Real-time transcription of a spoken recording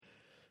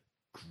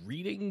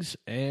Greetings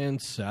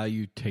and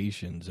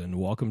salutations, and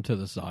welcome to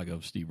the Saga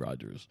of Steve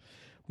Rogers.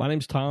 My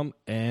name's Tom,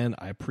 and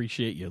I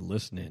appreciate you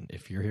listening.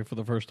 If you're here for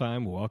the first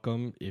time,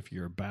 welcome. If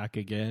you're back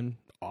again,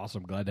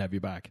 awesome. Glad to have you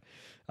back.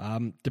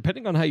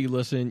 Depending on how you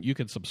listen, you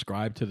can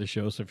subscribe to the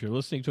show. So if you're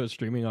listening to it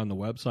streaming on the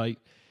website,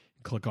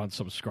 click on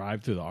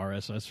subscribe through the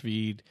RSS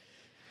feed.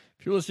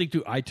 If you're listening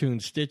to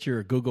iTunes,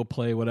 Stitcher, Google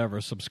Play, whatever,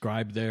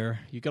 subscribe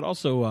there. You can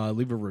also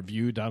leave a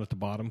review down at the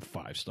bottom.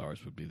 5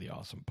 stars would be the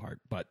awesome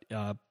part. But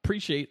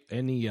appreciate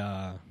any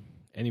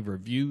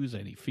reviews,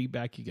 any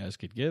feedback you guys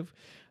could give.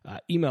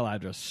 Email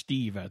address,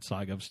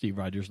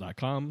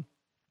 steve@sagaofsteverogers.com.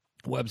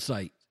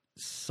 Website,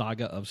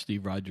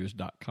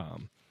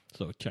 sagaofsteverogers.com.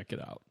 So check it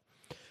out.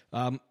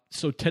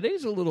 So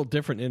today's a little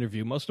different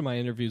interview. Most of my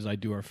interviews I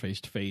do are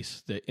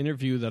face-to-face. The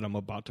interview that I'm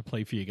about to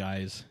play for you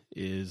guys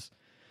is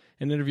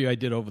an interview I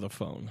did over the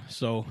phone.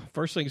 So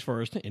first things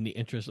first, in the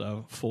interest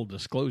of full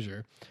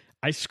disclosure,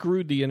 I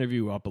screwed the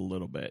interview up a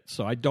little bit.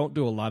 So I don't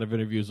do a lot of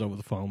interviews over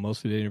the phone.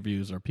 Most of the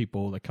interviews are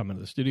people that come into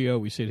the studio.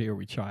 We sit here,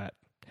 we chat,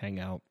 hang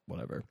out,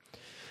 whatever.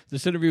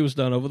 This interview was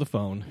done over the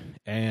phone,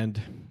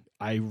 and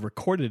I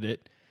recorded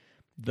it.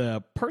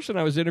 The person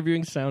I was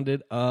interviewing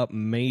sounded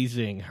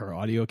amazing. Her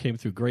audio came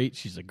through great.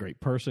 She's a great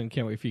person.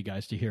 Can't wait for you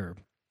guys to hear her.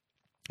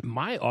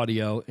 My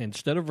audio,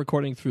 instead of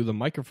recording through the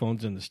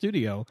microphones in the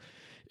studio,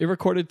 it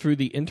recorded through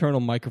the internal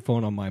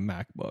microphone on my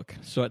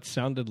MacBook. So it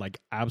sounded like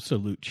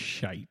absolute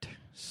shite.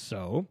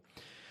 So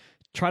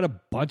tried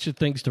a bunch of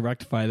things to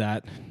rectify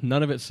that.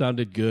 None of it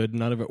sounded good.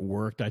 None of it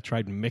worked. I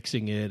tried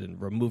mixing it and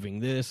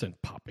removing this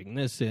and popping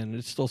this in.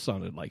 It still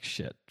sounded like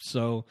shit.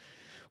 So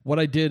what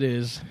I did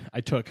is I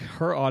took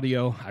her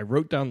audio, I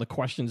wrote down the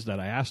questions that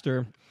I asked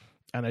her,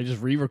 and I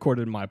just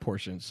re-recorded my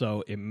portion.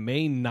 So it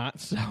may not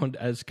sound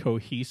as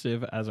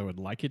cohesive as I would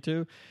like it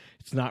to.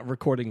 It's not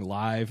recording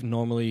live.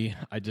 Normally,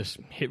 I just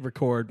hit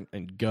record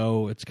and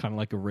go. It's kind of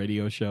like a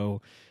radio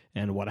show.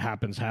 And what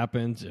happens,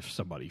 happens. If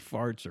somebody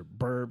farts or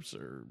burps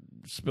or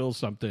spills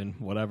something,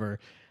 whatever,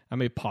 I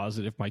may pause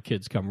it if my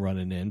kids come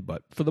running in.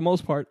 But for the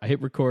most part, I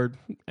hit record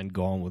and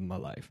go on with my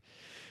life.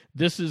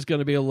 This is going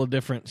to be a little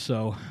different,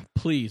 so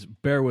please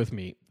bear with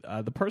me.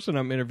 The person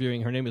I'm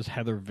interviewing, her name is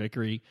Heather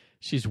Vickery.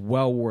 She's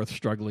well worth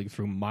struggling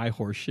through my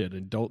horse shit,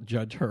 and don't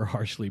judge her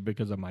harshly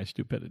because of my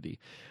stupidity.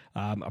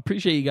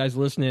 Appreciate you guys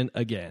listening.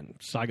 Again,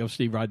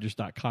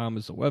 sagaofsteverogers.com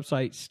is the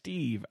website.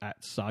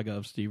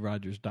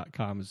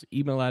 Steve@sagaofsteverogers.com is the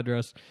email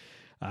address.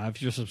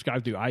 If you're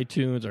subscribed to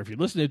iTunes, or if you're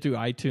listening to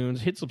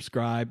iTunes, hit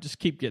subscribe. Just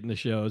keep getting the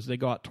shows. They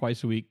go out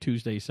twice a week,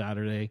 Tuesday,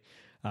 Saturday.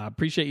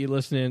 Appreciate you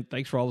listening.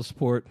 Thanks for all the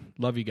support.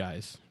 Love you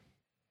guys.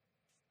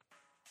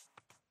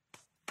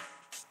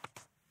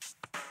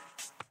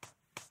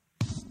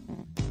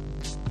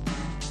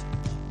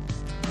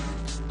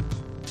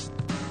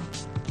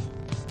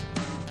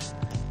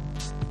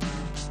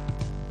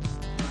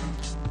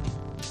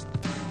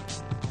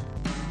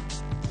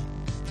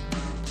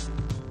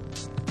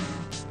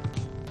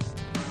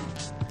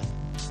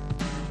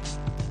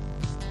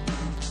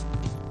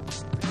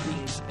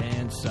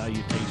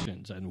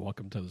 Salutations and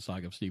welcome to the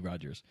Saga of Steve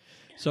Rogers.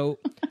 So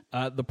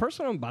the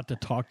person I'm about to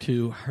talk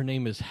to, her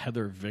name is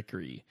Heather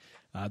Vickery.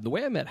 The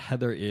way I met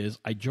Heather is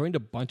I joined a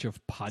bunch of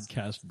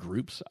podcast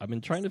groups. I've been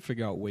trying to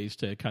figure out ways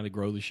to kind of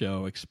grow the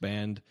show,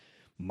 expand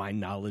my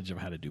knowledge of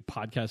how to do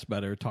podcasts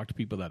better, talk to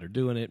people that are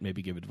doing it,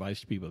 maybe give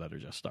advice to people that are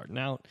just starting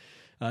out,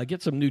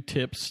 get some new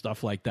tips,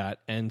 stuff like that.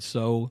 And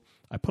so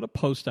I put a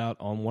post out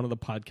on one of the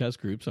podcast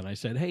groups, and I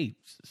said, hey,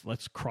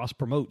 let's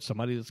cross-promote.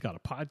 Somebody that's got a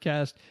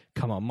podcast,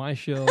 come on my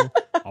show.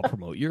 I'll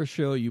promote your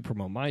show. You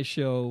promote my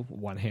show.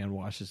 One hand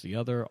washes the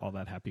other, all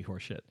that happy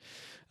horse shit.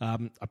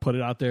 I put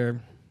it out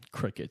there.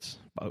 Crickets.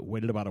 I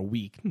waited about a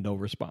week, no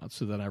response.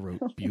 So then I wrote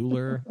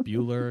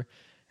Bueller,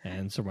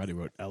 and somebody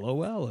wrote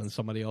LOL, and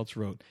somebody else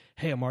wrote,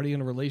 hey, I'm already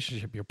in a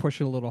relationship. You're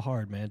pushing a little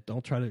hard, man.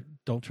 Don't try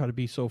to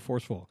be so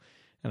forceful.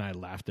 And I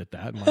laughed at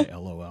that, my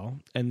LOL.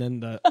 And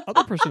then the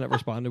other person that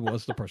responded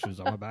was the person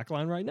who's on my back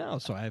line right now.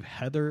 So I have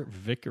Heather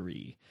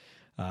Vickery,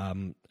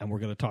 and we're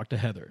going to talk to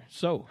Heather.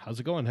 So how's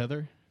it going,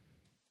 Heather?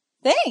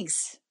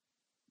 Thanks.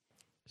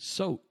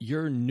 So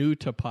you're new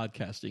to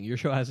podcasting. Your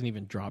show hasn't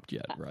even dropped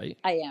yet, right?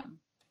 I am.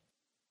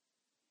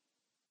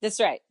 That's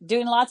right.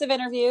 Doing lots of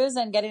interviews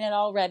and getting it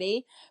all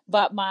ready.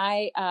 But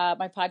my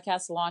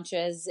podcast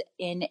launches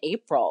in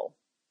April.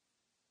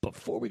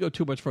 Before we go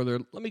too much further,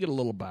 let me get a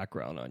little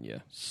background on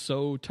you.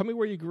 So tell me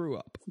where you grew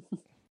up.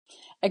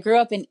 I grew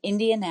up in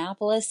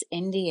Indianapolis,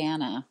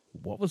 Indiana.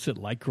 What was it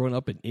like growing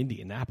up in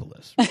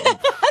Indianapolis?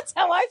 That's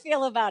how I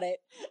feel about it.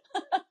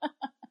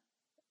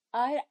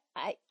 I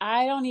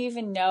don't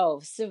even know.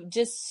 So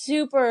just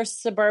super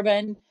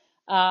suburban,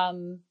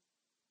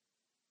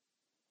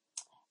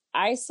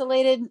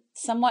 isolated,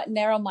 somewhat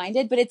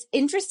narrow-minded. But it's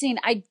interesting.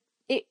 I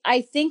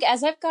think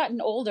as I've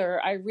gotten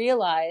older, I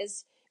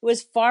realize it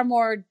was far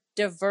more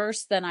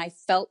diverse than I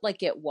felt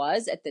like it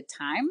was at the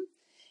time.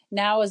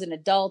 Now as an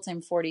adult, I'm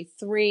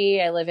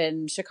 43. I live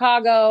in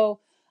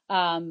Chicago,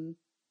 and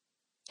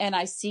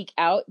I seek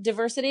out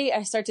diversity.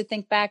 I start to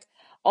think back,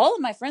 all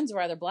of my friends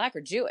were either Black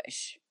or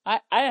Jewish. I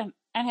don't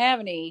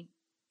have any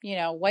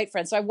white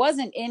friends. So I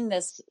wasn't in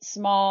this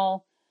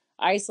small,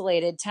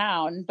 isolated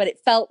town, but it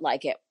felt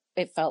like it.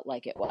 It felt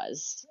like it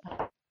was.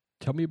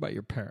 Tell me about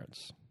your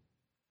parents.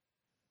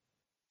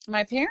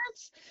 My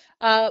parents,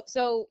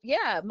 so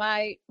yeah,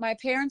 my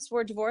parents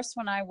were divorced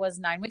when I was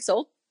 9 weeks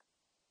old,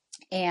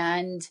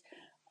 and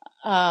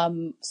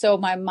so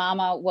my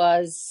mama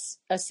was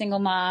a single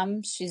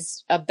mom.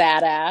 She's a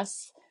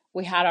badass.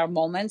 We had our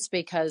moments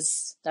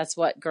because that's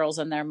what girls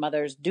and their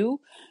mothers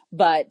do,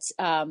 but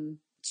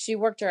she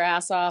worked her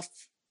ass off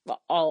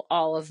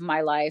all of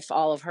my life,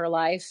 all of her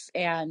life,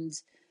 and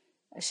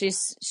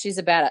she's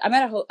a bad.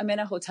 I'm in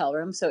a hotel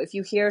room, so if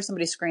you hear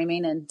somebody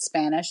screaming in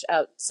Spanish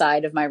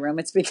outside of my room,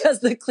 it's because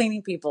the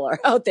cleaning people are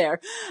out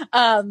there.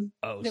 Oh,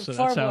 so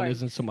that sound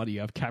isn't somebody you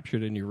have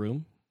captured in your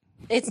room?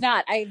 It's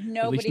not. I have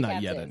nobody At least not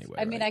captive. yet, anyway.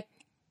 I mean, right?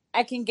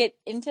 I can get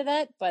into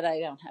that, but I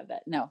don't have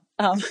that. No.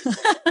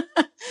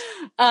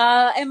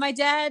 And my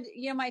dad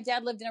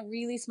lived in a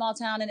really small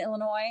town in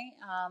Illinois.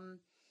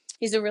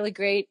 He's a really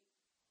great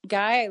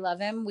guy. I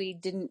love him. We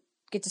didn't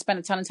get to spend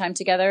a ton of time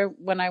together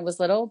when I was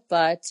little,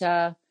 but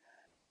So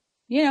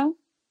you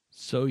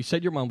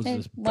said your mom was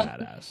this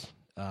badass.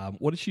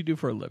 What did she do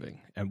for a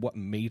living, and what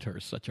made her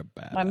such a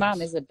badass? My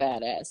mom is a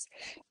badass.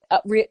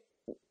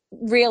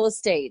 Real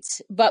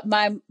estate, but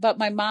my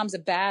mom's a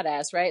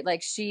badass, right?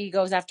 Like, she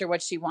goes after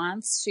what she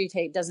wants. She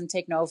doesn't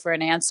take no for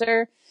an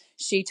answer.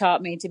 She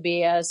taught me to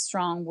be a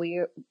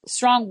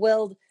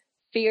strong-willed,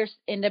 fierce,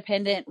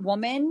 independent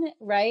woman,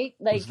 right?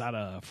 Like, was that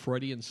a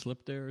Freudian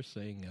slip there,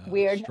 saying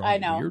weird? Strong, I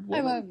know. Weird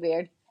I'm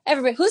weird.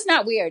 Everybody who's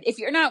not weird. If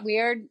you're not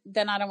weird,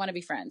 then I don't want to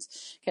be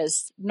friends,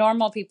 because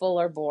normal people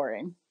are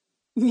boring.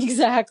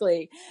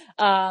 Exactly.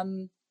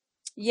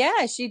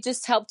 Yeah, she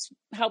just helped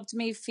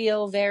me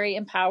feel very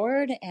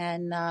empowered.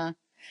 And I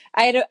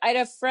had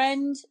a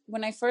friend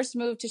when I first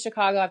moved to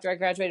Chicago after I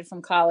graduated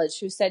from college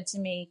who said to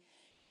me,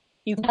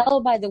 "You can tell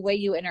by the way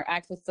you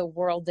interact with the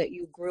world that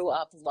you grew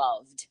up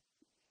loved."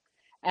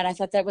 And I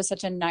thought that was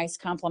such a nice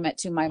compliment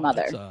to my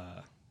mother. That's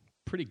a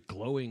pretty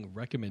glowing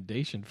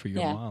recommendation for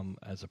your mom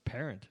as a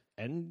parent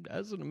and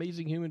as an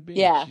amazing human being.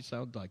 Yeah. She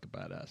sounds like a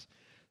badass.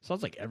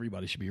 Sounds like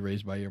everybody should be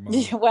raised by your mom.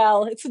 Yeah,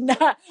 well, it's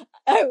not.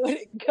 I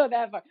wouldn't go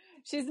that far.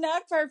 She's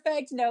not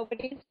perfect.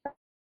 Nobody's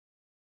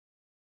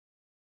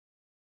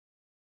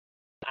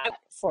perfect.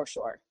 For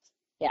sure.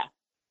 Yeah.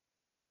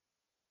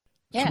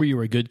 So were you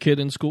a good kid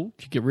in school?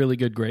 Did you get really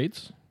good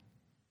grades?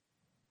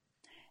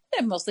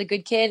 I'm mostly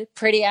good kid,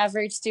 pretty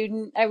average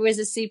student. I was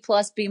a C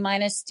plus, B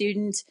minus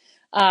student.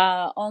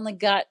 Only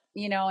got,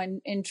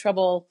 in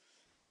trouble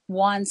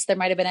once. There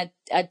might have been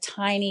a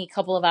tiny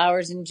couple of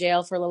hours in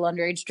jail for a little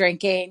underage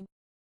drinking.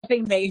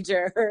 Nothing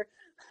major.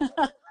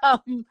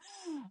 I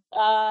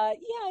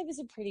was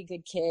a pretty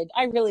good kid.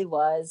 I really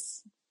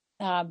was.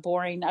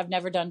 Boring. I've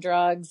never done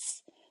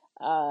drugs.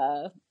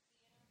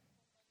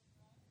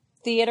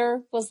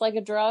 Theater was like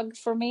a drug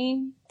for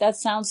me. That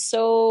sounds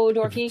so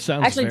dorky.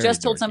 Sounds I actually just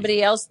dorky. told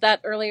somebody else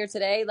that earlier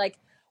today. Like,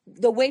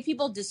 the way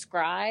people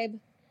describe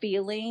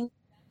feeling,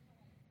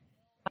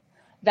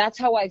 that's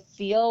how I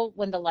feel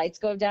when the lights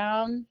go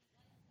down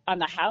on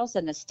the house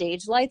and the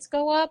stage lights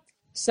go up.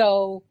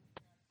 So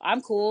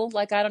I'm cool.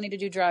 Like, I don't need to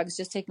do drugs.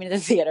 Just take me to the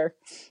theater.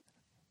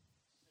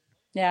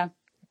 Yeah.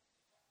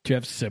 Do you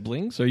have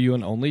siblings? Are you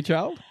an only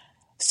child?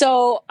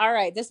 So, all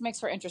right, this makes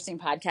for interesting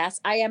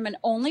podcasts. I am an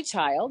only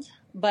child,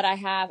 but I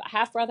have a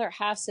half brother,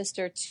 half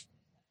sister, 2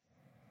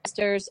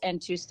 sisters, and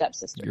 2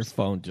 stepsisters. Your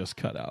phone just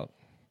cut out.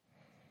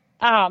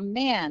 Oh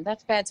man,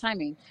 that's bad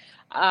timing.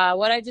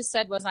 What I just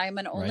said was I am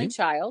an only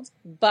child,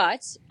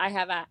 but I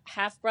have a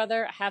half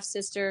brother, a half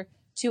sister,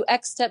 2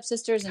 ex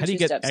stepsisters, and 2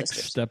 stepsisters. How do you get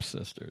ex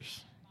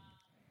stepsisters?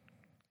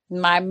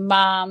 My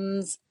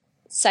mom's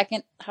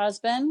second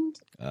husband,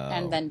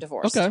 and then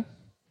divorced. Okay.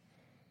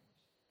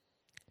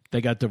 They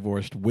got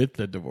divorced with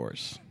the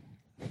divorce.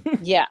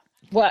 Yeah.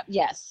 Well,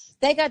 yes.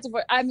 They got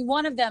divorced. I mean,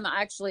 one of them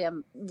actually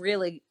I'm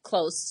really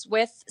close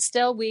with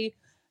still. We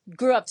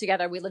grew up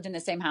together. We lived in the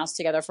same house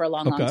together for a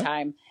long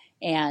time.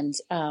 And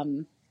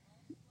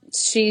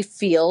she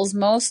feels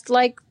most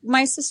like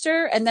my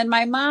sister. And then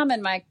my mom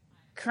and my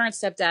current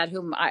stepdad,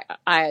 whom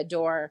I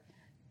adore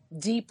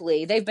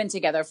deeply, they've been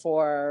together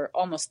for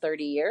almost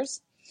 30 years.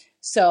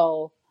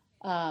 So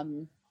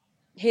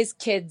his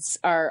kids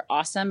are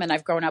awesome, and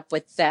I've grown up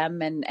with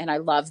them, and I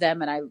love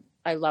them, and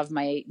I love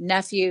my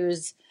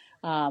nephews.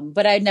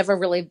 But I never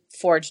really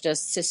forged a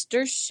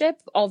sistership,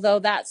 although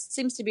that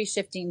seems to be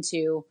shifting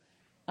to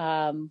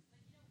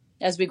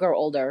as we grow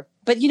older.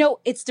 But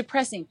it's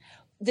depressing.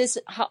 This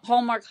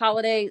Hallmark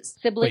holiday,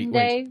 sibling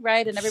day,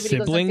 right? And everybody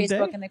goes on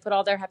Facebook and they put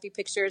all their happy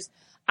pictures.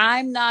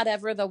 I'm not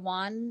ever the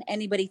one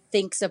anybody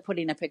thinks of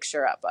putting a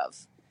picture up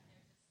of.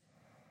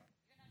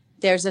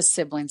 There's a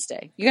siblings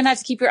day. You're going to have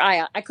to keep your eye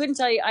out. I couldn't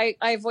tell you. I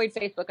avoid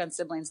Facebook on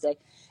siblings day.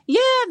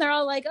 Yeah. And they're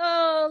all like,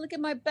 oh, look at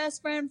my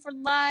best friend for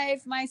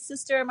life, my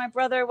sister, my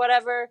brother,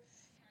 whatever.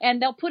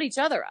 And they'll put each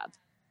other up,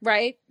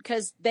 right?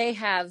 Because they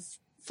have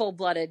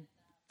full-blooded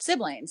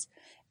siblings.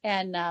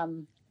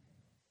 And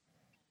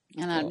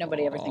And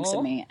nobody ever thinks of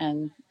Aw. me,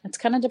 and it's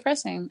kind of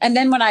depressing. And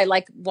then when I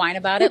like whine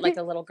about it like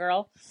a little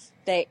girl,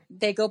 they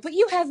go, "But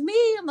you have me."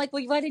 I'm like,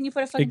 "Well, why didn't you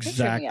put a fucking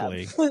picture of Exactly.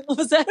 me up? What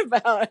was that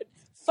about?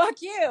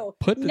 Fuck you.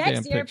 Put the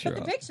Next damn year, picture put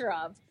the up. picture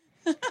up."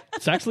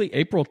 It's actually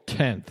April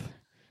 10th.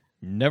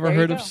 Never There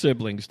you heard of go.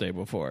 Siblings Day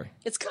before.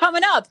 It's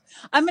coming up.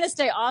 I'm going to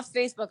stay off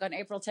Facebook on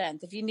April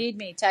 10th. If you need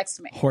me, text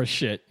me. Horse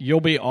shit.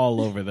 You'll be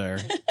all over there.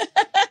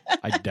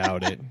 I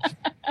doubt it.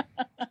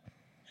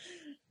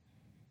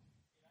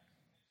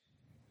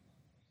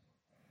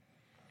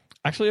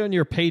 Actually, on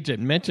your page, it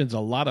mentions a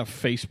lot of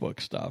Facebook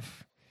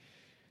stuff.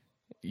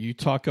 You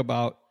talk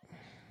about.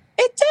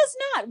 It does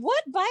not.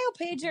 What bio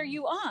page are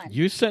you on?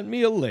 You sent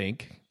me a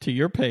link to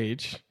your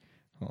page.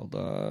 Hold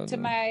on. To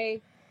my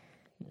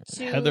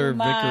Heather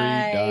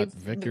my,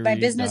 Vickery. my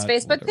business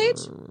Facebook page?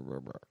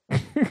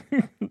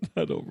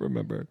 I don't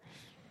remember.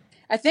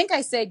 I think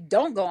I say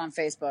don't go on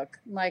Facebook.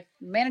 I'm like,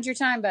 manage your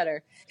time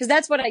better. Because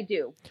that's what I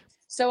do.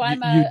 So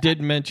You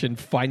did mention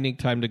finding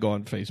time to go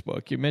on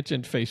Facebook. You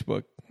mentioned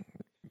Facebook.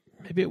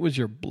 Maybe it was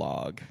your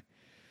blog.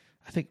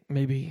 I think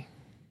maybe.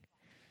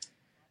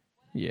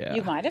 Yeah.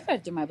 You might have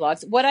had to do my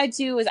blogs. What I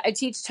do is I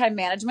teach time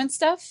management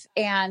stuff.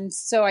 And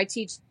so I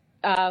teach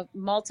not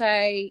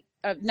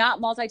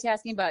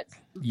multitasking, but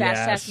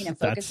fast tasking and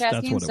focus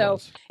tasking. That's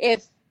what So it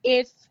was.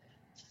 if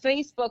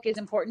Facebook is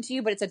important to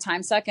you, but it's a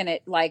time suck and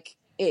it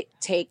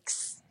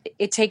takes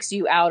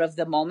you out of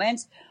the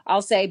moment,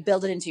 I'll say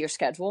build it into your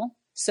schedule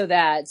so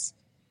that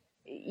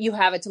you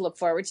have it to look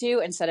forward to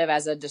instead of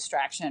as a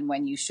distraction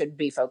when you should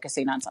be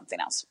focusing on something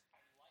else.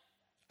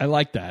 I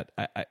like that.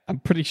 I'm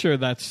pretty sure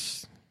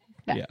that's.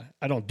 Yeah.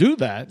 I don't do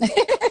that.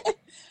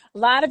 A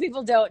lot of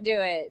people don't do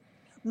it.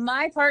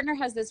 My partner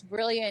has this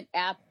brilliant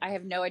app. I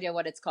have no idea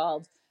what it's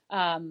called,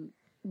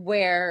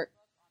 where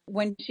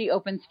when she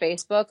opens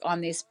Facebook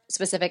on these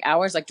specific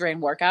hours, like during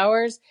work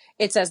hours,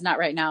 it says "Not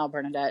right now,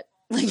 Bernadette."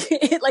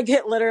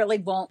 It literally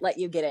won't let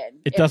you get in.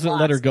 It doesn't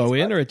let her blocks go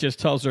Facebook. in, or it just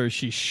tells her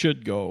she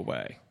should go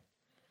away.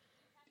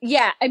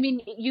 Yeah, I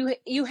mean,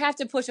 you have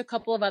to push a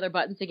couple of other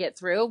buttons to get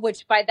through,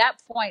 which by that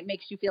point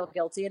makes you feel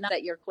guilty enough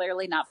that you're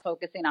clearly not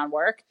focusing on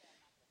work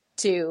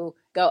to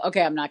go,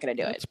 okay, I'm not going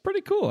to do it. It's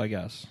pretty cool, I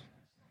guess.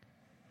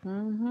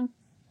 Mm-hmm.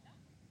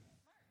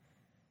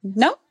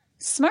 No,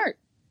 smart.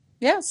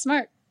 Yeah,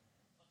 smart.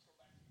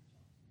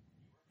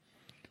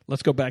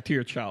 Let's go back to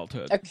your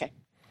childhood. Okay.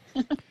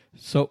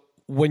 So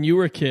when you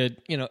were a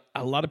kid,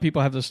 a lot of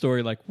people have the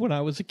story like, when I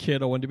was a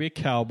kid, I wanted to be a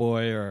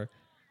cowboy, or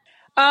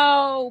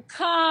Oh,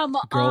 come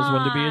girls on.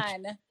 wanted to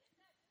be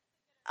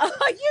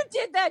Oh, you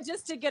did that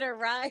just to get a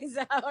rise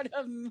out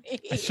of me.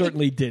 I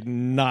certainly did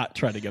not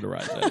try to get a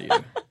rise out of you.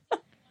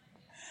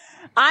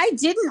 I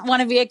didn't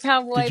want to be a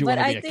cowboy, Did you but want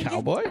to I be a think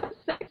cowboy? it's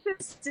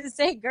sexist to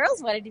say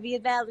girls wanted to be a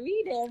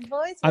ballerina and boys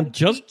wanted I'm to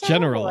just be a cowboy.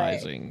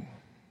 generalizing.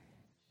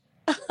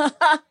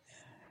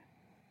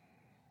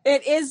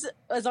 It is,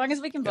 as long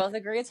as we can both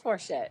agree it's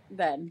horseshit,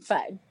 then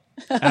fine.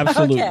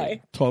 Absolutely.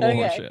 Okay. Total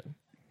Okay.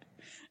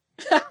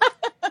 horseshit.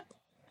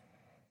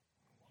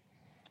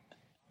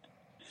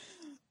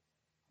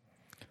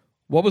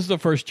 What was the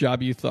first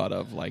job you thought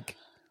of? Like,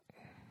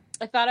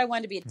 I thought I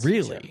wanted to be a teacher.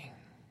 really?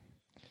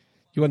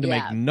 You wanted to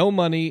Yeah. make no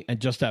money and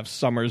just have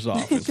summers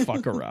off and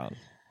fuck around.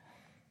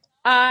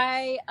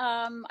 I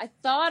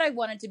thought I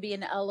wanted to be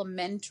an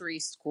elementary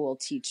school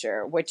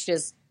teacher, which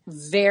is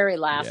very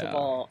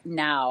laughable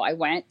now. I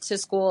went to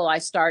school, I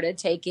started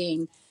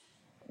taking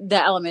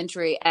the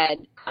elementary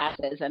ed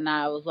classes, and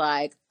I was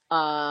like,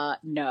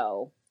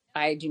 no,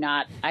 I do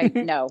not.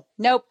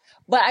 Nope.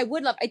 But I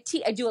would love,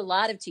 I do a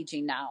lot of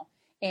teaching now,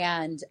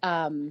 and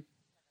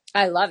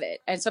I love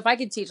it. And so if I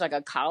could teach like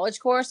a college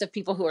course of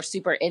people who are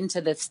super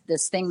into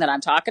this thing that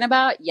I'm talking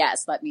about,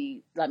 yes, let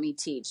me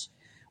teach,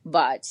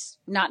 but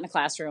not in a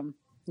classroom.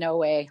 No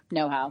way,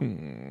 no how.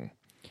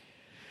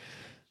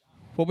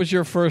 What was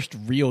your first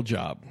real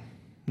job?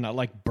 Not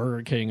like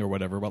Burger King or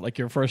whatever, but like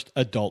your first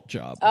adult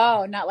job.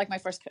 Oh, not like my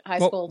first high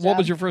school job. What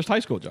was your first high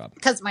school job?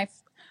 Because my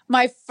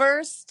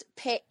first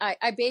I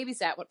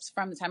babysat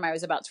from the time I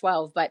was about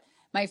 12, but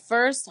my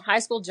first high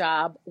school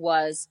job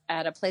was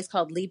at a place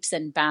called Leaps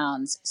and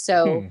Bounds.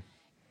 So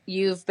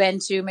you've been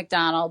to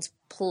McDonald's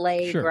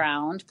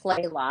playground,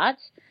 play lot.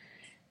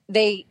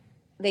 They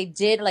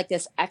did like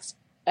this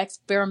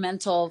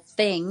experimental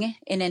thing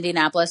in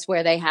Indianapolis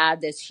where they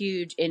had this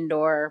huge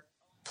indoor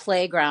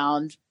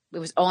playground. It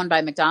was owned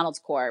by McDonald's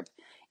Corp.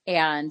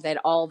 And they had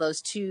all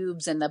those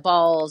tubes and the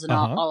balls and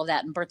all of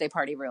that in birthday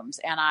party rooms.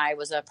 And I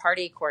was a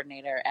party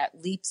coordinator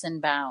at Leaps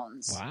and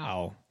Bounds.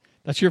 Wow.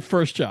 That's your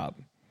first job.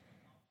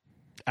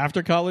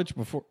 After college?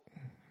 Before?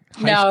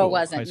 No, it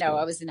wasn't. No,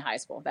 I was in high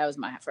school. That was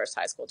my first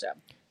high school job.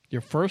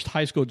 Your first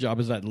high school job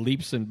is at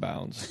Leaps and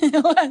Bounds. It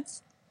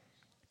was.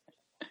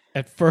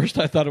 At first,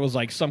 I thought it was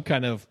like some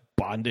kind of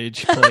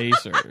bondage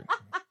place or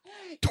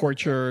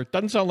torture.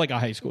 Doesn't sound like a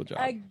high school job.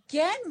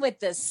 Again with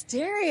the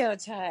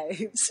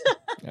stereotypes.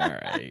 All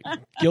right.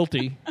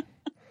 Guilty.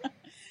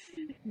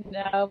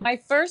 No, my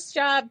first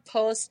job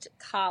post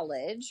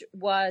college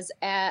was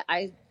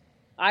I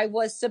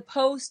was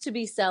supposed to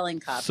be selling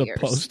copiers.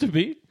 Supposed to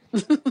be?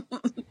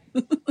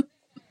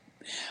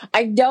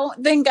 I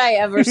don't think I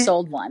ever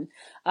sold one.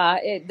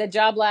 The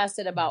job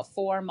lasted about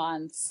 4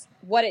 months.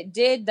 What it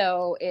did,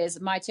 though,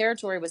 is my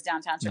territory was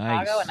downtown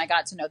Chicago, Nice. and I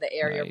got to know the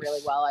area really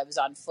Nice. well. I was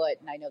on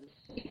foot, and I know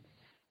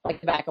like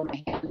the back of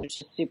my hand,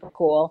 which is super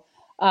cool.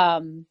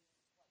 Um,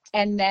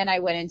 and then I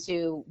went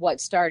into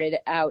what started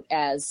out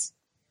as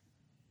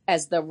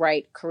the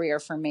right career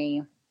for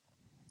me.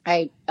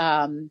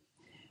 I'm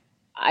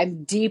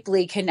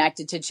deeply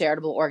connected to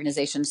charitable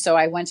organizations. So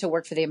I went to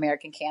work for the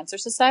American Cancer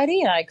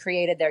Society, and I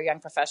created their Young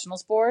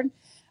Professionals Board,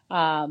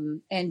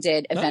 and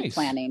did event Nice.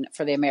 planning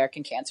for the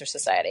American Cancer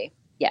Society.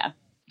 Yeah.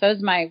 That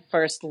was my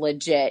first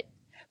legit.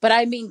 But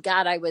I mean,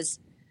 God, I was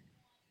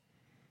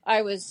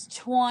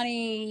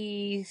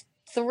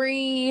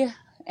 23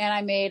 and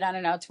I made, I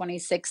don't know,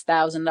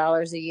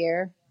 $26,000 a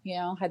year.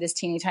 Had this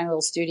teeny tiny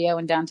little studio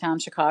in downtown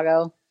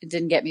Chicago. It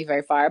didn't get me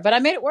very far, but I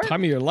made it work.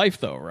 Time of your life,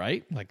 though,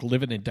 right? Like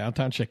living in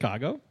downtown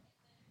Chicago.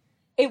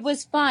 It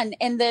was fun.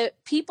 And the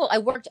people, I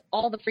worked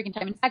all the freaking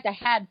time. In fact, I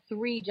had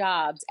 3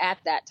 jobs at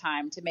that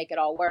time to make it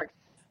all work.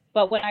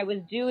 But when I was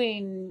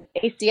doing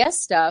ACS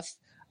stuff,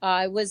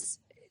 the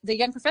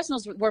young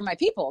professionals were my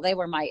people. They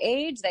were my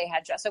age. They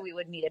had so we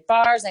would meet at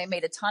bars. I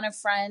made a ton of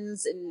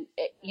friends and,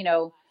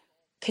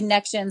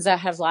 connections that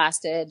have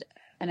lasted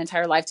an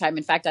entire lifetime.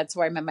 In fact, that's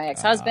where I met my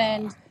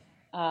ex-husband,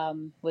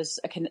 was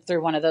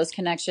through one of those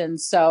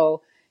connections.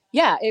 So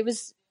yeah, it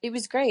was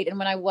great. And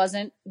when I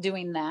wasn't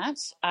doing that,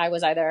 I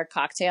was either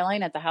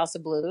cocktailing at the House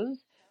of Blues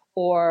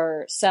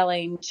or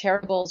selling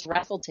Charitable's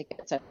raffle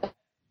tickets.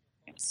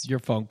 Your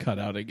phone cut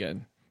out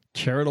again.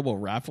 Charitable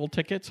raffle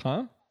tickets,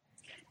 huh?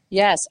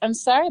 Yes. I'm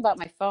sorry about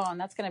my phone.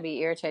 That's going to be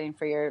irritating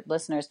for your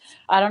listeners.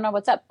 I don't know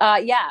what's up.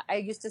 Yeah, I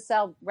used to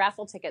sell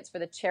raffle tickets for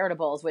the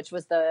Charitables, which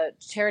was the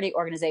charity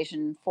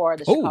organization for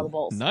the Chicago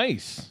Bulls.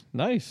 Nice.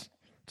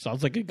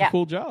 Sounds like a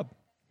cool job.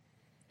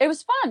 It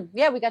was fun.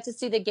 Yeah, we got to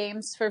see the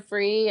games for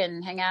free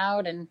and hang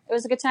out, and it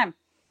was a good time.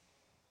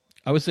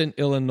 I was in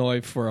Illinois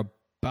for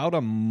about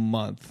a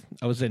month.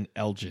 I was in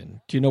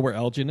Elgin. Do you know where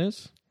Elgin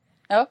is?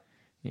 Oh,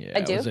 yeah,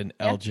 I do. I was in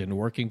Elgin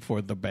working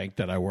for the bank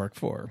that I work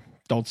for.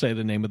 Don't say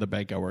the name of the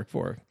bank I work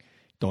for.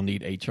 Don't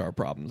need HR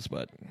problems,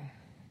 but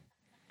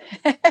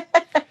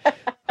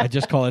I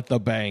just call it the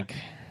bank.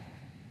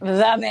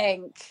 The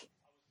bank.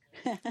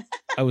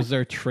 I was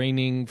there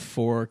training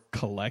for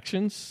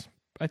collections,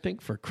 I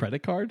think, for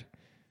credit card.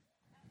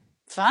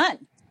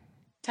 Fun.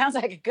 Sounds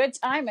like a good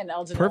time in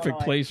Elgin, Perfect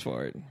Illinois. place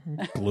for it.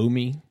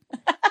 Gloomy.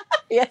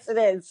 Yes, it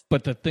is.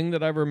 But the thing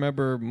that I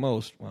remember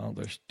most, well,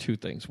 there's 2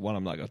 things. One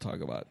I'm not going to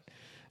talk about.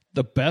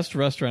 The best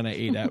restaurant I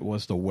ate at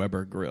was the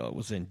Weber Grill. It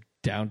was in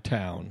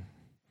downtown.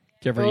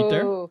 Did you ever eat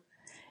there?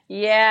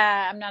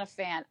 Yeah, I'm not a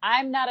fan.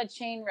 I'm not a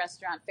chain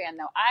restaurant fan,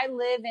 though. I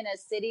live in a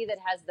city that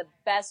has the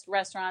best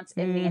restaurants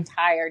in the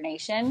entire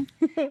nation.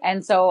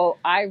 And so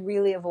I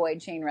really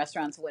avoid chain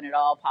restaurants when at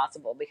all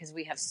possible because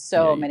we have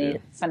so many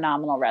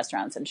phenomenal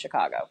restaurants in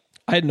Chicago.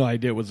 I had no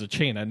idea it was a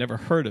chain. I never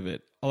heard of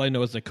it. All I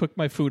know is they cooked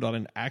my food on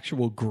an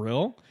actual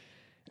grill.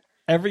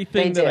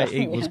 Everything that I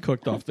ate was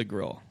cooked off the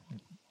grill.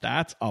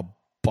 That's a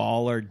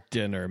baller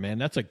dinner, man.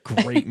 That's a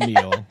great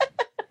meal.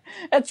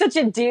 That's such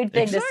a dude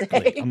thing to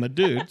say. I'm a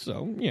dude,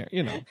 so yeah,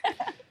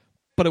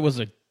 But it was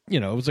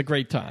a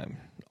great time.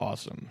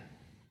 Awesome.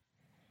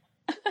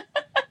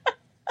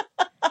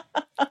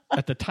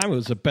 At the time, it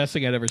was the best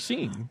thing I'd ever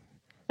seen.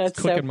 That's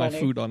cooking so my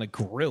funny. food on a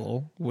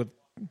grill with.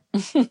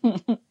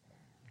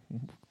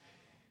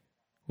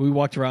 We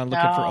walked around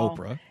looking for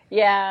Oprah.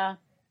 Yeah.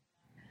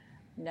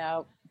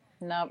 No,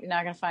 you're not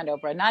going to find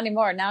Oprah. Not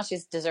anymore. Now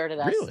she's deserted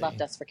us,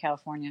 left us for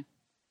California.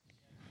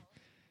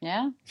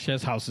 Yeah. She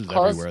has houses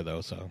everywhere,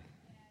 though, so.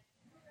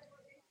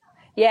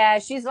 Yeah,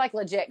 she's like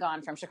legit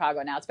gone from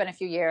Chicago now. It's been a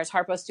few years.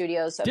 Harpo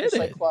Studios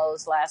officially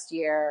closed last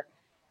year.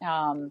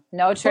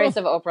 No trace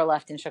of Oprah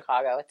left in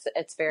Chicago.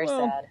 It's very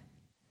sad.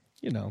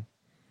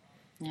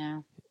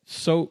 Yeah.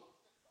 So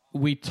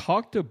we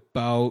talked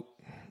about,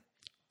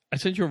 I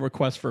sent you a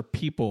request for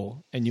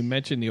people, and you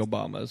mentioned the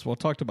Obamas. Well,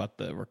 talked about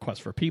the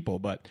request for people,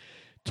 but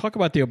talk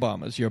about the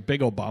Obamas. You're a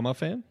big Obama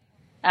fan?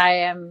 I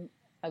am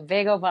a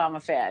big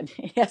Obama fan.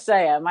 Yes,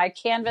 I am. I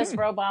canvassed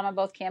for Obama,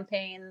 both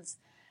campaigns.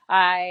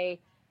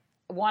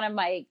 One of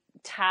my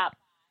top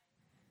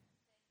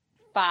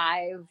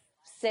 5,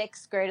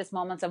 6 greatest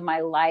moments of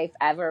my life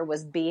ever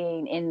was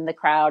being in the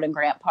crowd in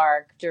Grant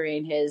Park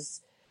during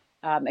his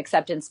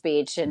acceptance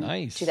speech in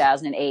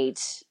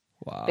 2008.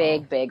 Wow.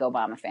 Big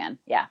Obama fan.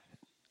 Yeah.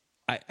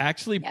 I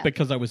actually,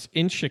 because I was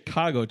in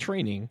Chicago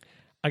training,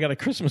 I got a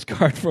Christmas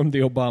card from the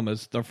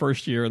Obamas the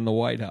first year in the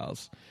White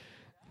House.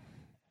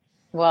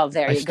 Well,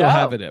 there you go. I still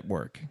have it at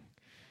work.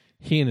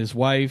 He and his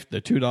wife, the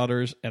 2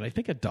 daughters, and I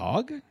think a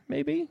dog,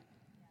 maybe?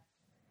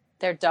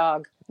 Their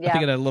dog, yeah. I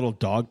think it had little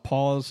dog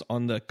paws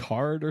on the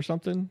card or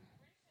something.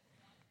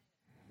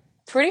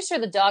 Pretty sure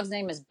the dog's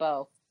name is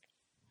Bo.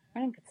 I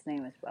think its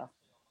name is Bo.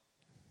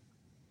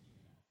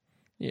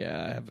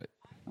 Yeah, I have it.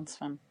 That's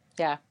fun.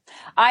 Yeah.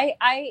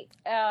 I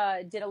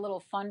did a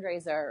little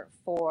fundraiser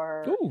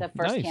for the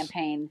first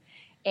campaign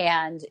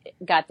and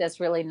got this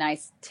really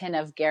nice tin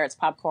of Garrett's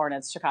popcorn.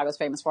 It's Chicago's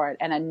famous for it.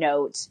 And a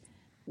note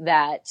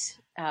that,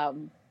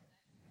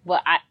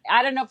 well,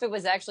 I don't know if it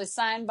was actually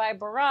signed by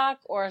Barack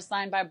or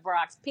signed by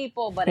Barack's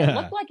people, but it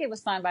looked like it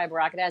was signed by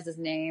Barack. It has his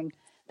name.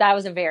 That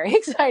was a very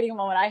exciting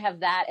moment. I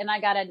have that, and I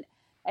got an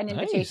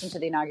invitation to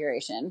the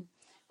inauguration,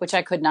 which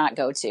I could not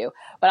go to.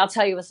 But I'll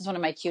tell you, this is one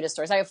of my cutest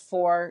stories. I have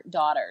 4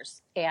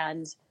 daughters,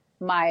 and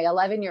my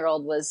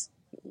 11-year-old was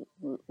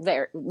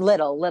very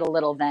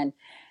little then.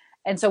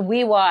 And so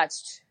we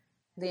watched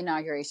the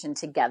inauguration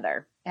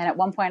together. And at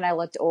one point I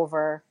looked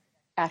over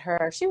at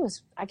her. She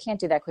was, I can't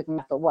do that quick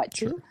math, but what,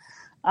 2?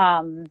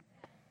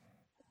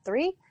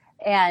 3?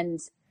 And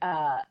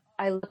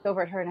I looked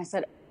over at her and I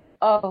said,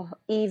 "Oh,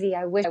 Evie,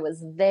 I wish I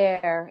was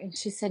there." And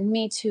she said,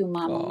 "Me too,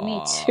 Mama,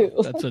 me too."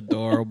 That's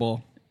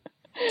adorable.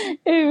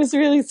 It was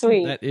really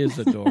sweet. That is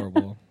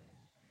adorable.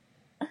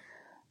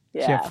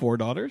 Yeah. You have 4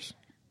 daughters?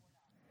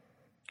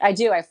 I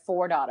do. I have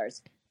 4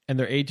 daughters. And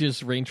their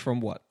ages range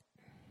from what?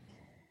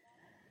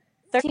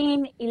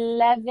 13,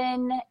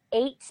 11,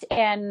 8,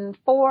 and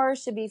 4.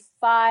 Should be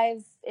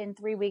 5 in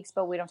 3 weeks,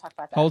 but we don't talk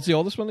about that. How old's the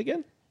oldest one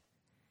again?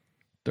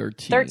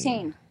 13.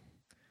 13.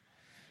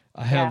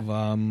 I have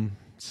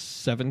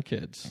 7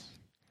 kids.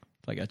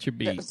 I got you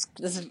beat.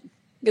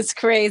 It's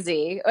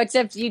crazy.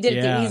 Except you did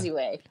it the easy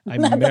way. I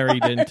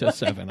married into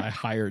 7. I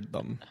hired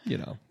them,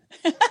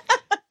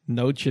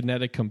 No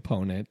genetic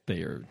component.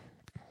 They are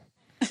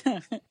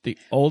the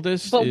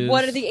oldest. But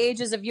what are the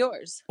ages of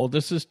yours?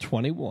 Oldest is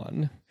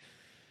 21.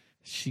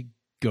 She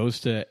goes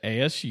to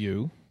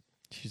ASU.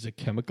 She's a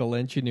chemical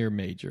engineer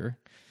major.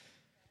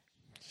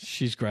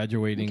 She's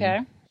graduating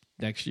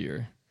next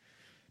year.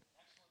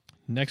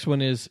 Next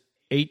one is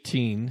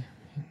 18.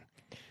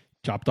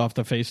 Dropped off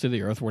the face of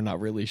the earth. We're not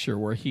really sure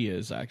where he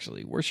is,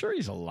 actually. We're sure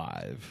he's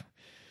alive,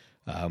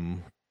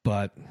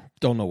 but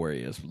don't know where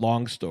he is.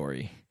 Long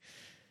story.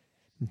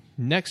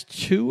 Next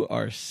 2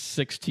 are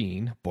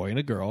 16, boy and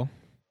a girl.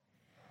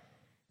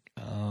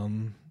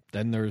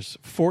 Then there's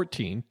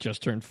 14,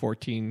 just turned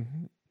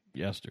 14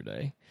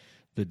 yesterday,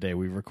 the day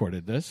we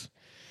recorded this.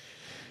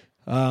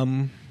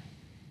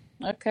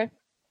 Okay.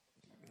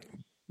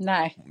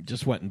 Nice.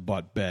 Just went and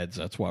bought beds.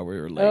 That's why we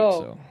were late.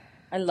 So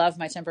I love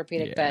my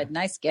Tempur-Pedic bed.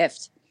 Nice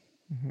gift.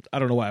 I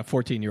don't know why a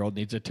 14-year-old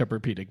needs a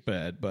Tempur-Pedic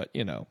bed, but,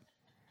 I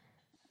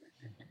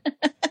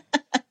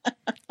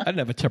didn't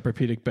have a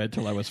Tempur-Pedic bed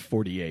till I was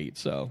 48,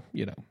 so,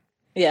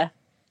 Yeah.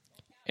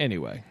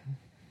 Anyway.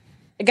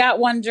 I got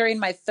one during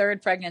my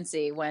 3rd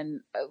pregnancy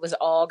when it was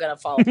all going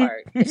to fall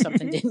apart if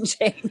something didn't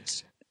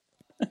change.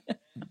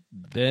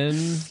 Then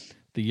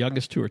the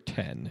youngest 2 are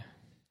 10.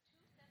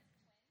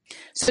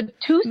 So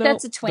 2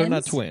 sets of twins? They're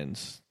not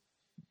twins.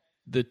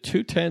 The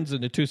 2 10s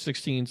and the 2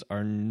 16s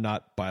are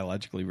not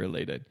biologically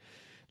related.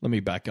 Let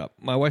me back up.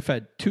 My wife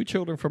had 2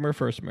 children from her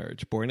first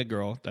marriage, boy and a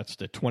girl. That's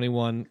the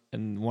 21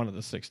 and one of the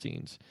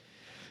 16s.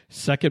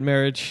 Second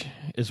marriage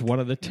is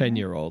one of the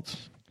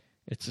 10-year-olds.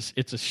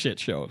 It's a shit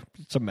show.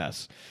 It's a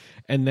mess.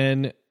 And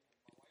then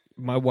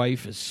my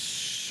wife is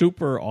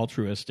super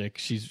altruistic.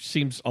 She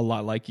seems a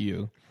lot like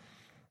you.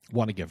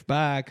 Want to give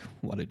back,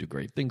 want to do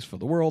great things for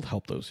the world,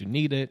 help those who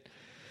need it.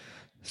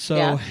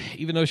 So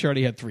even though she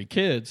already had 3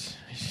 kids,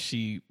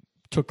 she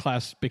took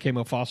class, became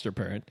a foster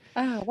parent.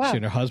 Oh, wow. She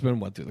and her husband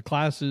went through the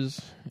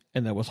classes,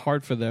 and that was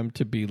hard for them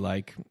to be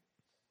like,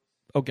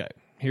 okay,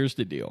 here's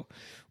the deal.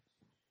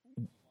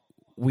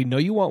 We know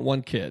you want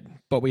 1 kid,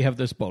 but we have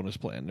this bonus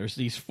plan. There's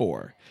these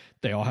 4.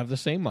 They all have the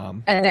same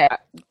mom.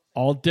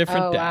 All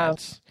different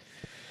dads.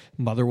 Wow.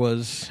 Mother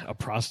was a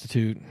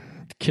prostitute.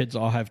 The kids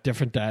all have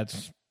different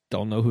dads.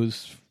 Don't know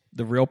who's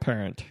the real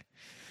parent.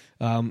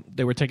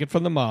 They were taken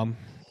from the mom.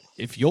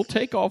 If you'll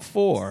take all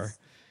 4,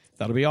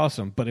 that'll be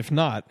awesome. But if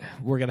not,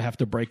 we're going to have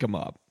to break them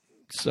up.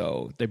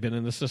 So they've been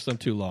in the system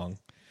too long.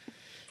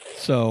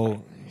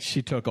 So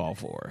she took all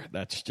 4.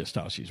 That's just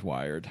how she's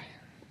wired.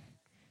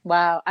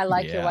 Wow. I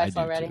like your wife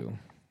already.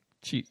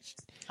 Too.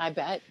 I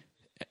bet.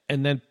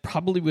 And then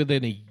probably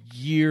within a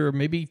year,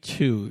 maybe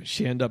 2,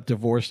 she ended up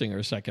divorcing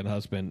her second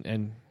husband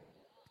and,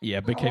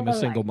 became a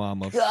single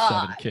mom of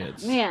 7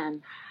 kids.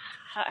 Man,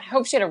 I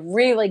hope she had a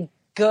really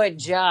good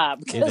job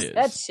because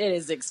that shit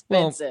is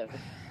expensive. Well,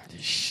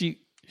 she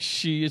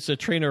is a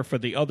trainer for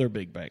the other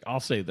big bank. I'll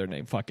say their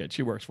name. Fuck it.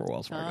 She works for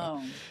Wells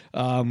Fargo.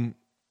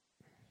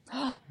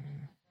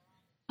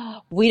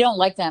 We don't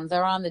like them.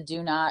 They're on the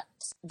do not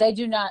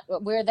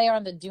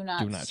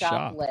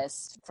shop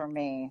list for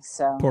me.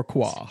 So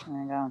Pourquoi?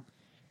 There you go.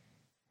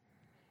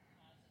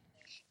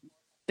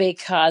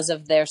 Because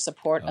of their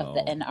support of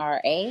the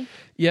NRA?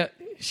 Yeah,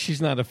 she's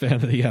not a fan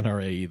of the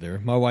NRA either.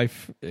 My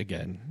wife,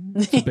 again,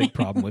 it's a big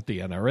problem with the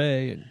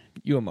NRA, and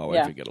you and my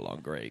wife would get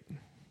along great.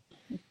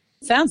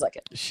 Sounds like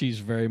it. She's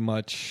very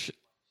much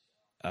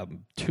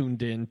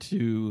tuned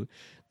into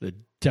the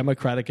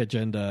Democratic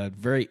agenda,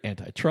 very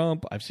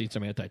anti-Trump. I've seen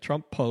some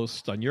anti-Trump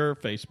posts on your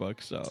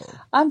Facebook, so...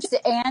 I'm just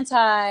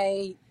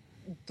anti-goodness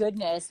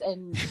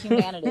and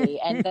humanity,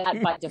 and that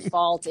by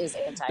default is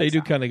anti-Trump. They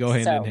do kind of go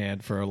hand in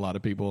hand for a lot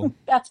of people.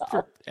 That's all.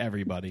 For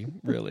everybody,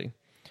 really.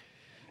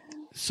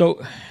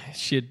 So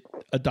she had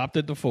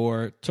adopted the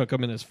 4, took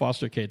them in as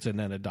foster kids, and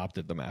then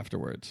adopted them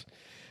afterwards.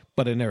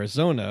 But in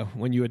Arizona,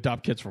 when you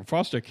adopt kids from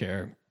foster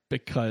care,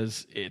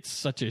 because it's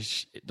such a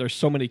there's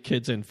so many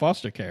kids in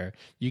foster care,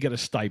 you get a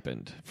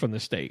stipend from the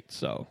state.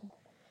 So,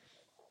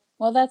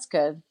 well, that's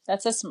good.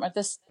 That's a smart.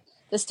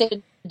 The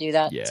state do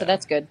that, Yeah. so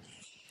that's good.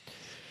 and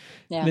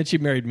Yeah, then she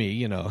married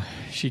me.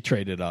 She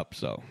traded up.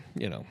 So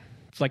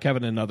it's like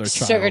having another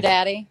child. sugar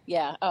daddy.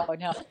 Yeah. Oh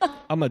no.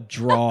 I'm a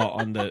draw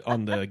on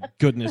the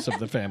goodness of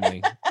the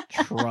family.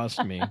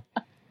 Trust me.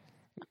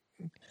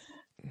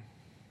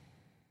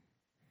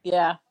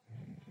 Yeah.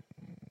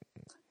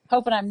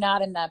 Hoping I'm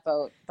not in that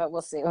boat, but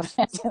we'll see what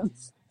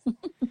happens.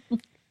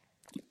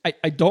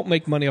 I don't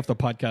make money off the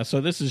podcast, so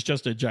this is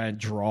just a giant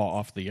draw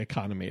off the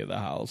economy of the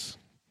house.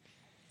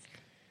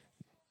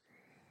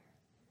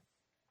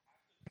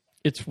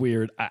 It's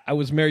weird. I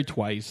was married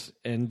twice,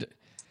 and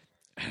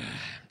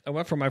I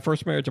went from my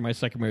first marriage to my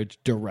second marriage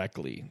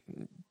directly.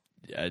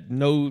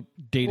 No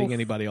dating Oof.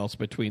 anybody else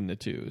between the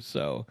two,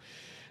 so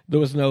there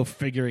was no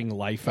figuring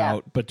life Yeah.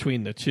 out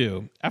between the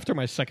two. After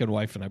my second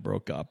wife and I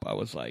broke up, I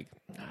was like,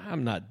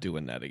 I'm not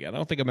doing that again. I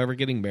don't think I'm ever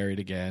getting married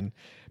again.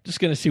 I'm just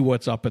going to see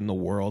what's up in the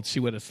world, see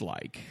what it's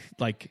like.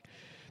 Like,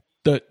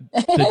 the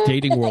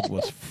dating world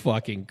was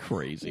fucking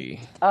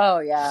crazy. Oh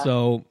yeah.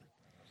 So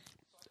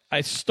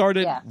I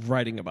started Yeah.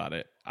 writing about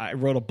it. I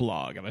wrote a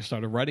blog and I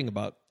started writing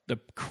about the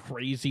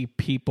crazy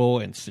people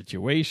and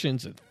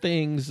situations and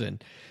things,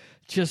 and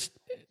just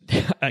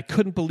I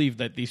couldn't believe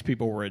that these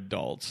people were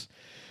adults.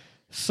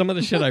 Some of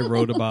the shit I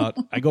wrote about,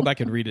 I go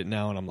back and read it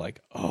now and I'm like,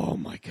 oh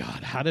my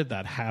God, how did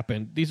that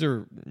happen? These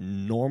are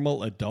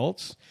normal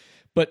adults.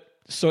 But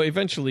so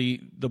eventually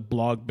the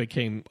blog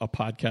became a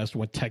podcast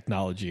when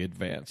technology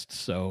advanced.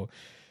 So,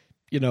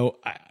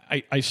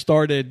 I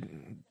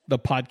started the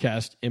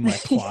podcast in my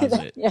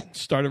closet, Yeah.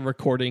 started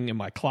recording in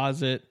my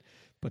closet,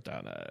 put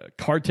down a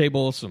card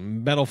table,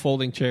 some metal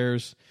folding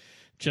chairs,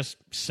 just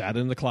sat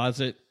in the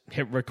closet,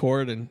 hit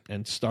record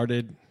and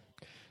started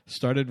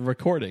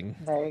recording.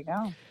 There you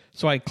go.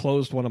 So I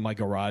closed one of my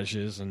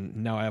garages, and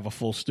now I have a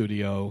full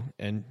studio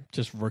and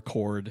just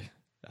record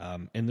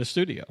in the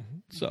studio.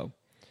 So,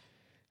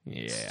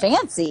 yeah.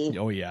 Fancy.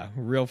 Oh, yeah.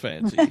 Real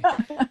fancy.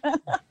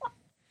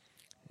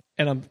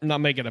 And I'm not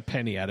making a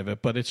penny out of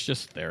it, but it's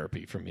just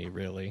therapy for me,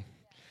 really.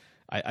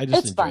 I just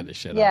It's enjoy fun. the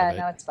shit Yeah, out of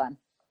it. no, it's fun.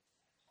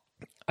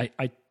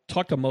 I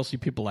talk to mostly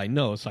people I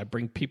know, so I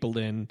bring people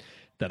in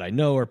that I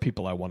know or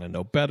people I want to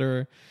know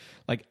better.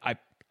 Like,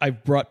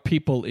 I've brought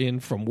people in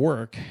from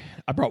work.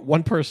 I brought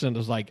one person that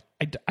was like,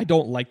 I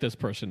don't like this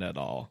person at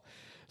all.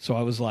 So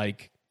I was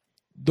like,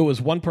 there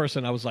was one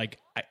person I was like,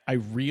 I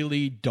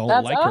really don't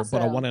That's like her, but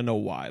I awesome. want to know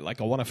why.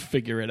 Like, I want to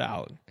figure it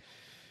out.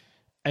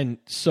 And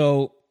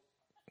so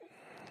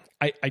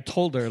I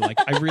told her, like,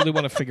 I really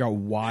want to figure out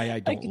why I I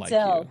don't can like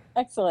tell. you.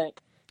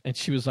 Excellent. And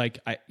she was like,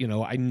 I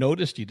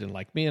noticed you didn't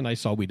like me, and I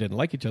saw we didn't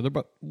like each other,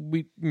 but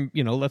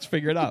let's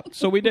figure it out.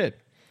 So we did.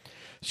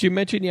 She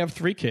mentioned you have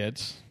 3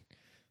 kids.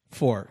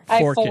 Four I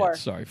have 4.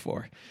 kids. Sorry,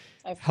 4.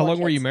 I have How 4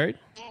 long were you kids. married?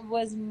 I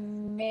was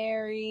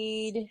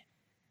married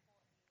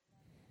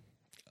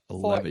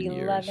 11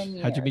 11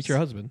 How'd you meet years. your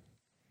husband?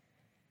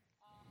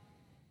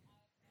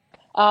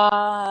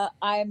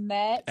 I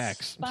met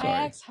Ex, my sorry.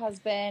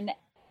 ex-husband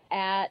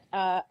at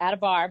a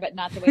bar, but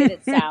not the way that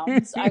it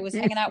sounds. I was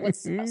hanging out with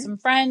some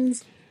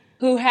friends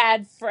who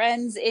had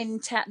friends in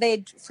town. They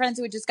had friends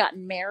who had just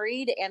gotten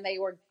married, and they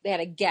had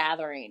a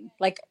gathering.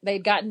 Like,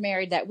 they'd gotten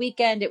married that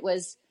weekend. It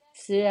was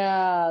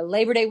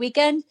Labor Day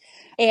weekend,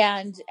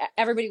 and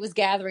everybody was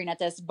gathering at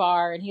this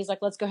bar. And he's like,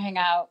 "Let's go hang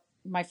out.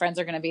 My friends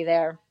are going to be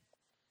there."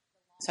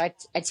 So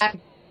I tagged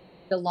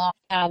along,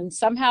 and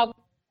somehow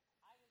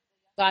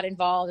got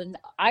involved, and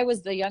I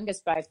was the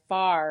youngest by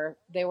far.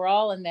 They were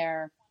all in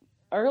their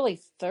late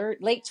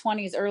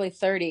 20s, early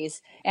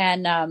 30s,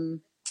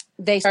 and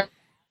they started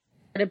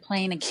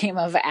playing a game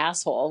of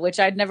Asshole, which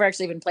I'd never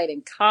actually even played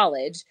in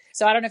college.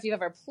 So I don't know if you've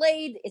ever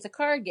played. It's a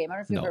card game. I don't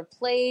know if you've No. ever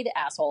played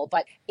Asshole,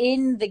 but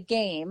in the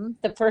game,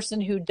 the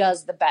person who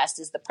does the best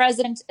is the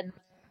president, and the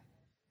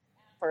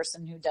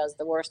person who does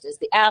the worst is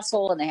the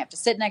asshole, and they have to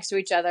sit next to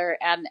each other.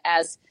 And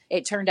as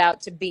it turned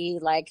out to be,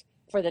 like,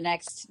 for the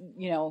next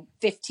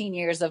 15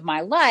 years of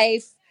my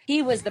life,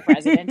 he was the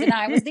president and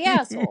I was the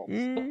asshole.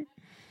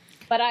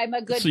 But I'm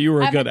a good So you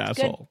were a I'm good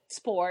asshole.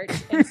 sport,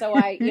 and so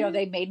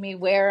they made me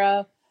wear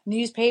a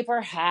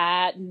newspaper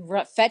hat and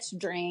fetch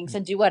drinks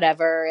and do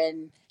whatever,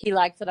 and he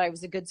liked that I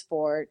was a good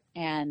sport,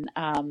 and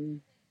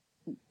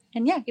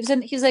yeah, he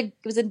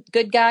was a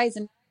good guy. He's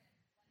a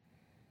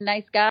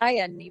nice guy,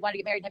 and he wanted to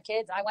get married and have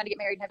kids. I wanted to get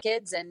married and have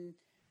kids, and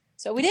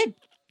so we did.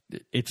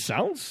 It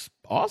sounds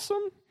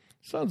awesome.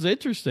 Sounds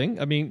interesting.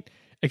 I mean,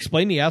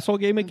 explain the asshole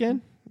game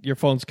again. Your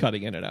phone's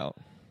cutting in and out.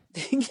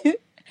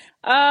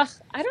 I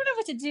don't know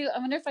what to do. I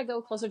wonder if I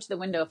go closer to the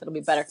window if it'll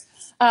be better.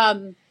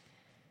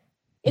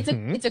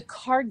 It's a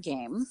card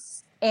game,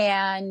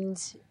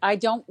 and I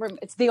don't.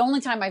 It's the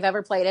only time I've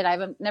ever played it.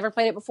 I've never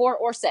played it before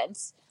or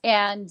since.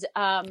 And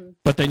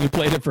But then you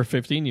played it for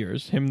 15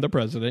 years. Him, the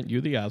president,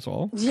 you, the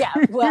asshole. yeah,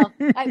 well,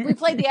 we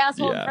played the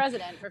asshole Yeah,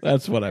 president. For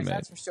that's 15 what I years, meant.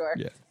 That's for sure.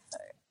 Yeah.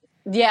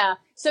 Yeah.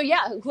 So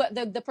yeah,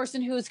 the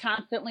person who's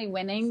constantly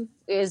winning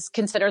is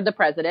considered the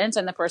president,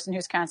 and the person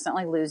who's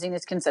constantly losing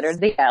is considered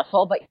the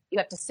asshole. But you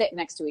have to sit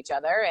next to each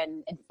other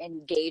and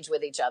engage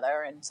with each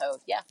other. And so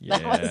yeah,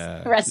 that was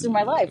Yeah. the rest of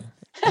my life.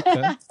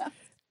 Okay.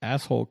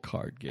 Asshole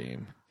card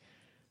game.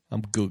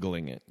 I'm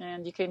Googling it.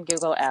 And you can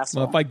Google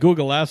asshole. Well, if I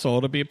Google asshole,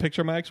 it'll be a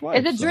picture of my ex-wife.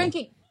 Is it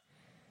drinking?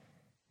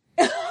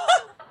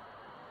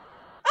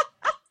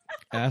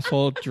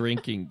 Asshole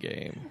drinking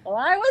game. Well,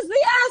 I was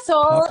the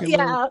asshole.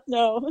 Popular, yeah,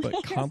 no.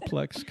 But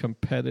complex,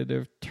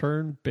 competitive,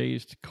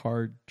 turn-based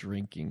card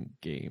drinking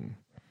game.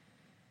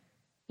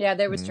 Yeah,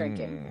 there was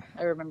drinking.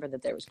 I remember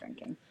that there was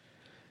drinking.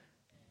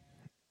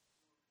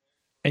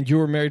 And you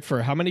were married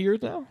for how many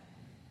years now?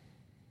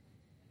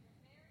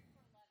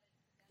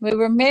 We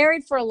were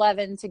married for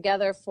 11,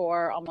 together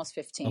for almost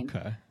 15.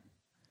 Okay.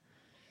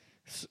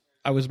 So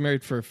I was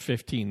married for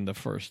 15 the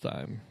first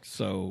time.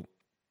 So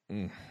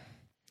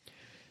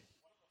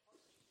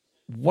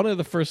one of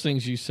the first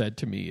things you said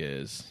to me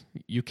is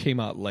you came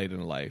out late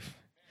in life.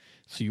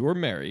 So you were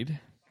married,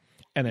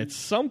 and at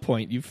some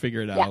point you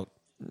figured out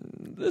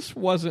this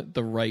wasn't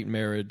the right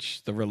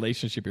marriage, the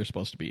relationship you're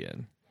supposed to be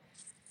in.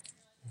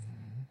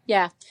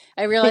 Yeah,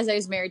 I realized I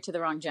was married to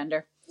the wrong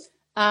gender.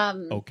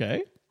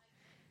 Okay.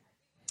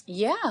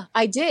 Yeah,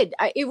 I did.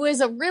 It was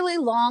a really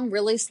long,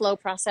 really slow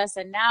process.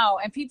 And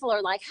people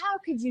are like, how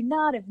could you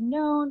not have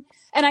known?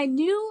 And I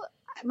knew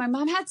my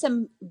mom had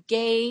some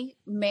gay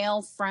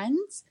male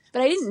friends,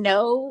 but I didn't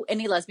know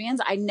any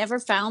lesbians. I never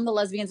found the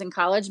lesbians in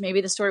college.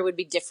 Maybe the story would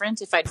be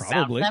different if I'd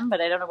found them,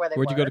 but I don't know where they were.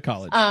 Where'd you go to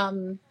college?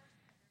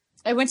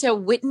 I went to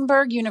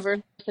Wittenberg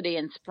University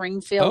in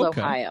Springfield,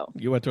 Ohio.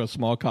 You went to a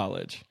small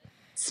college.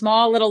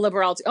 Small little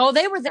liberal. Oh,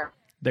 they were there.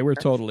 They were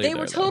totally there. They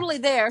were totally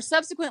there.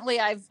 Subsequently,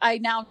 I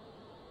now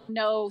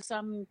know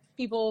some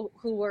people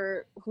who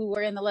were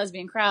in the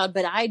lesbian crowd,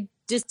 but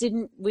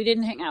we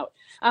didn't hang out.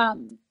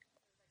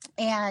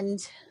 And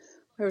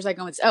where was I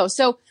going with this? Oh,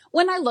 so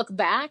when I look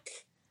back,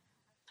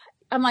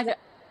 I'm like,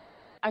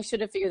 I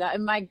should have figured that.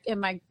 And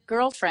my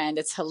girlfriend,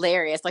 it's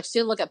hilarious. Like,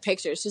 she'll look at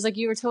pictures. She's like,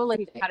 you were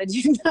totally, how did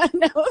you not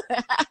know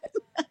that?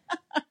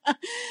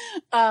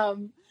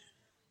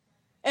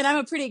 And I'm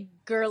a pretty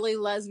girly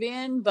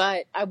lesbian,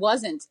 but I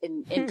wasn't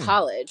in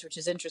college, which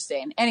is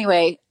interesting.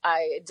 Anyway,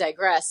 I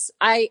digress.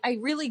 I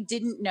really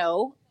didn't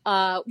know,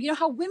 how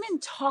women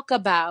talk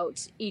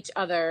about each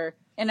other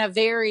in a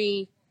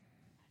very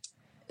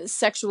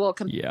sexual,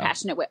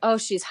 compassionate way. Oh,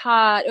 she's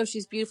hot. Oh,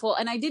 she's beautiful.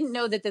 And I didn't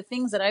know that the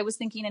things that I was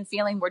thinking and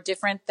feeling were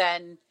different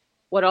than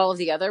what all of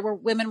the other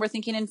women were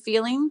thinking and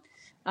feeling.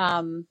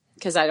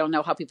 Because I don't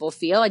know how people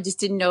feel. I just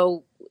didn't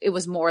know it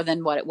was more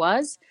than what it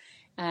was.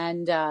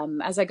 And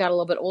as I got a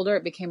little bit older,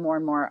 it became more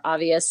and more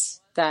obvious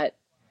that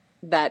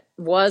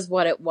was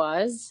what it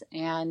was.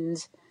 And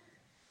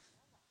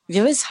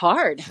it was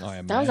hard.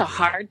 That was a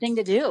hard thing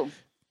to do.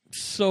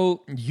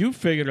 So you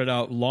figured it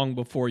out long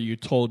before you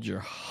told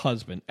your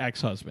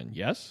ex-husband,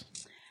 yes?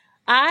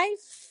 I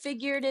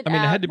figured it out. I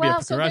mean, it had to be a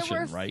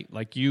progression, right?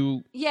 Like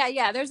you...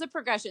 Yeah, there's a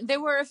progression. There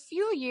were a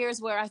few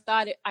years where I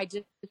thought I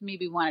just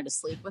maybe wanted to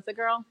sleep with a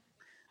girl.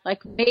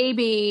 Like,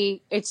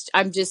 maybe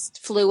I'm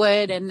just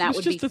fluid and that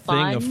would be fun. It's just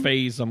a thing, a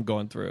phase I'm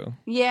going through.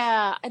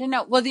 Yeah, I don't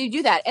know. Well, you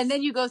do that. And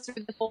then you go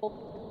through the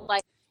whole,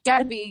 like,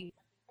 gotta be,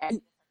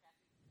 and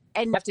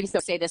you have to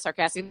say this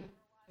sarcastically,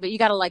 but you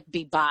gotta, like,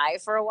 be bi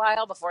for a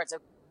while before it's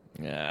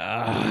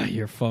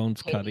your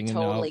phone's cutting it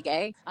out. Totally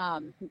gay.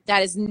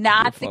 That is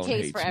not the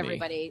case for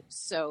everybody. Me.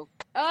 So,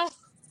 I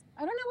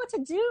don't know what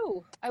to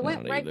do. I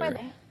went right by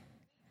the...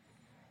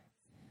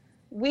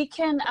 We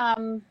can, I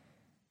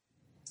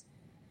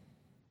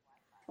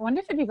wonder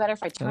if it'd be better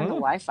if I turn the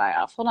Wi-Fi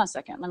off. Hold on a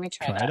second. Let me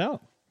try that. Try it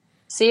out.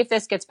 See if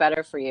this gets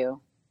better for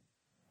you.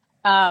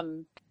 I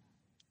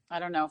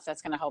don't know if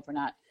that's going to help or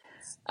not.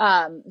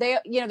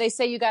 They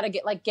say you got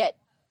to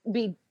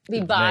be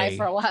bi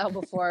for a while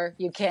before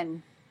you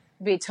can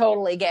be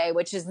totally gay,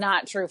 which is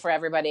not true for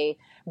everybody,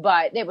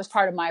 but it was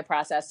part of my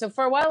process. So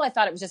for a while I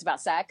thought it was just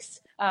about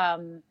sex.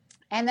 And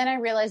then I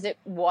realized it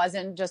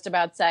wasn't just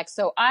about sex.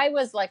 So I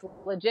was like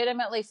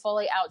legitimately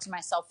fully out to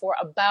myself for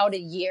about a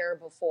year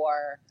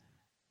before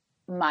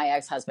my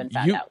ex-husband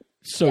found out.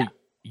 So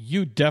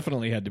you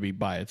definitely had to be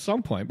bi at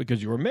some point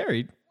because you were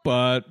married,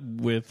 but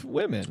with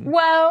women.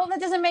 Well, that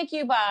doesn't make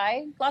you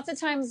bi. Lots of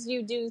times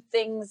you do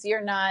things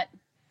that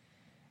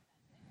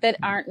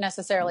aren't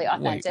necessarily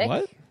authentic.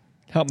 Wait, what?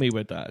 Help me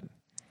with that.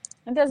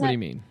 It doesn't. What do you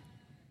mean?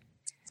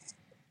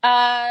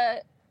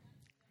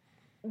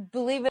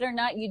 Believe it or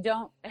not, you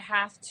don't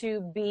have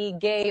to be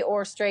gay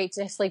or straight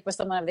to sleep with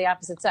someone of the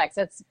opposite sex.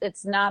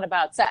 It's not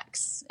about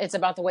sex. It's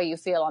about the way you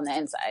feel on the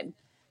inside.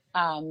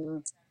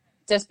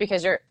 Just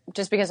because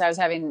I was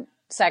having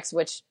sex,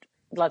 which,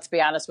 let's be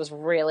honest, was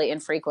really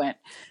infrequent,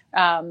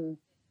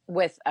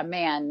 with a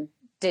man,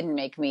 didn't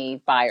make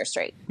me bi or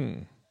straight.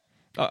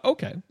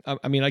 Okay.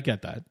 I mean, I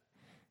get that.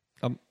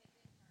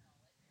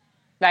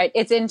 Right.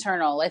 It's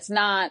internal. It's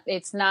not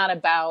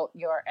about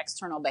your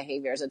external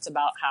behaviors. It's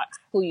about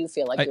who you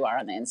feel like you are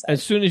on the inside.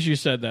 As soon as you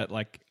said that,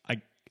 like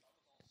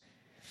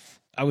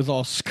I was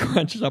all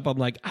scrunched up. I'm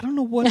like, I don't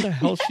know what the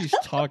hell she's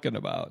talking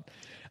about.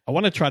 I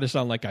want to try to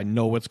sound like I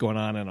know what's going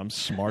on and I'm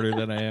smarter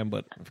than I am,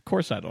 but of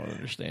course I don't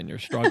understand your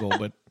struggle.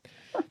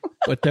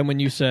 But then when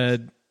you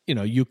said,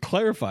 you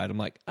clarified, I'm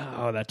like,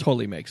 oh, that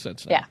totally makes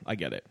sense now. Yeah. I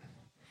get it.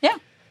 Yeah.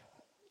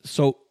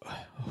 So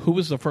who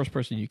was the first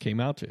person you came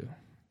out to?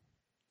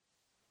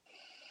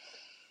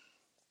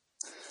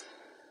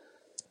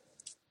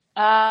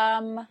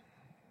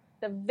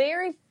 The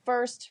very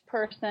first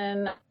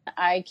person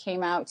I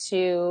came out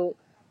to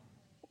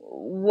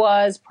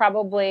was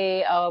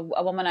probably a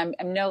woman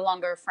I'm no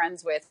longer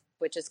friends with,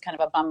 which is kind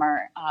of a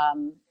bummer,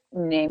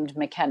 named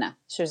McKenna.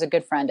 She was a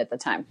good friend at the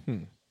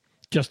time.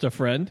 Just a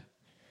friend?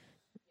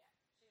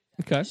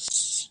 Okay.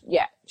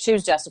 Yeah, she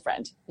was just a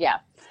friend. Yeah.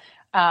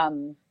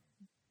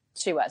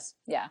 She was,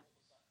 yeah.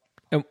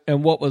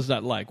 And what was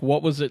that like?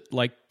 What was it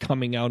like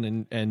coming out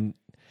and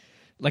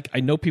like,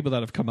 I know people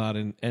that have come out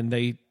and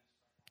they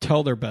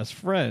tell their best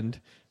friend.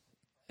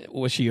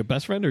 Was she your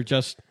best friend or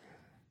just?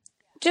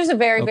 She was a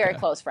very, very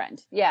close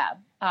friend. Yeah.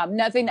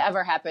 Nothing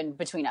ever happened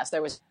between us.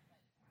 There was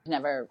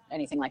never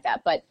anything like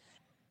that. But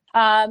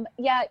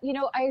yeah,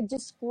 I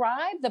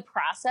describe the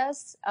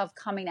process of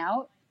coming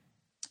out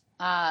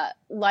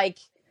like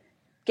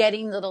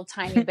getting little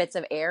tiny bits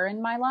of air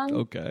in my lung.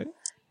 Okay.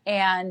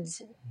 And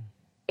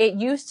it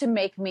used to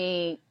make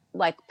me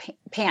like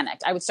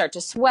panicked. I would start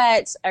to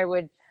sweat. I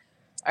would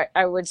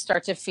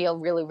start to feel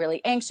really,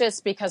 really anxious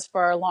because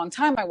for a long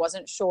time I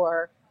wasn't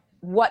sure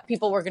what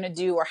people were going to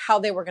do or how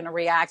they were going to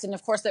react. And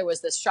of course there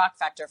was this shock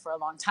factor for a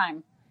long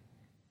time.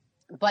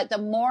 But the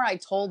more I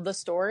told the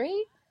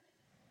story,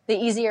 the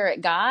easier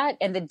it got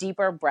and the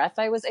deeper breath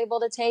I was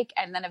able to take.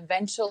 And then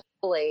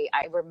eventually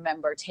I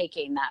remember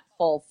taking that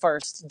full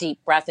first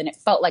deep breath, and it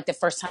felt like the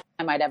first time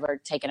I'd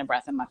ever taken a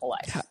breath in my whole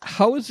life.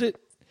 How was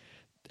it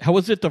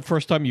the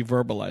first time you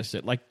verbalized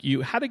it? Like you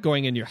had it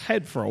going in your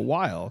head for a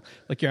while,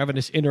 like you're having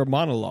this inner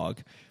monologue.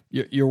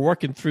 You're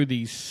working through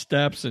these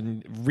steps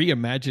and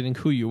reimagining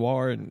who you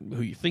are and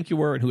who you think you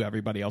were and who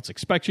everybody else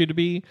expects you to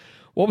be.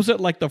 What was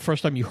it like the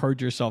first time you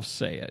heard yourself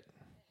say it?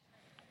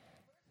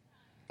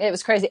 It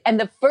was crazy. And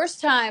the first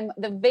time,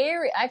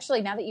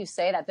 actually, now that you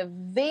say that, the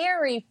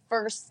very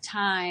first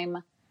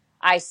time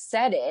I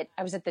said it,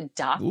 I was at the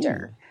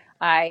doctor.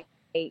 Ooh.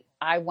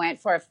 I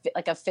went for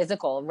a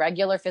physical,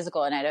 regular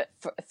physical, and I had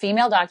a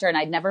female doctor, and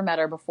I'd never met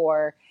her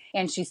before.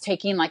 And she's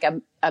taking like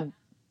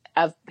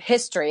a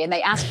history, and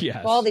they ask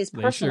all these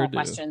personal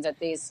questions at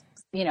these,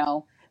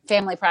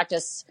 family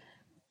practice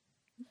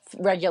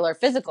regular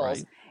physicals.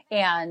 Right.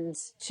 And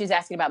she's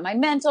asking about my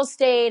mental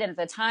state. And at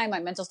the time,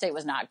 my mental state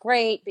was not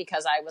great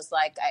because I was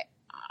like,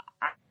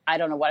 I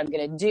don't know what I'm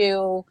going to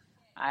do.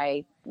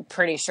 I'm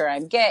pretty sure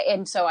I'm gay.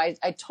 And so I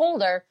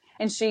told her,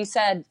 and she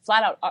said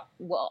flat out,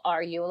 well,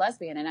 are you a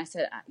lesbian? And I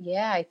said,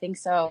 yeah, I think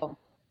so.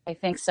 I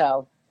think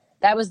so.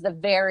 That was the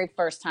very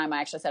first time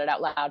I actually said it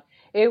out loud.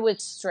 It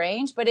was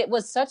strange, but it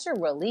was such a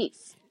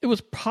relief. It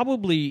was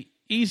probably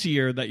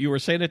easier that you were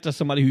saying it to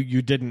somebody who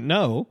you didn't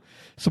know,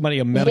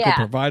 a medical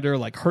provider.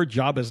 Like her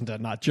job isn't to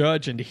not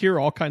judge and to hear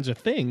all kinds of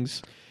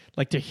things,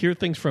 like to hear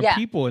things from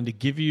people and to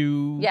give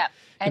you,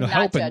 and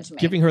help. Judge and me.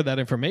 Giving her that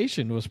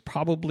information was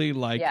probably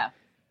like,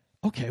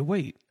 okay,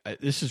 wait,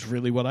 this is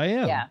really what I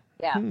am.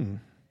 Yeah.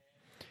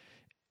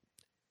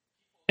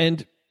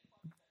 And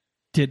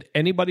did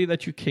anybody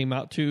that you came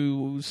out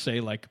to say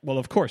like, well,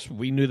 of course,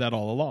 we knew that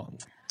all along?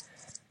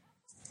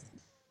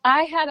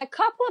 I had a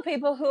couple of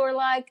people who were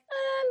like,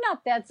 I'm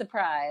not that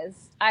surprised.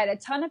 I had a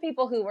ton of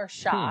people who were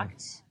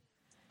shocked.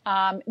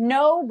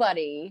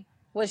 Nobody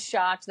was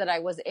shocked that I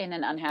was in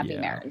an unhappy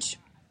marriage.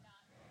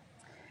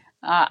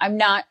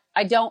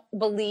 I don't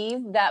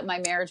believe that my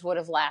marriage would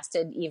have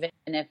lasted even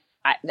if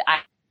I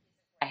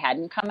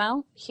hadn't come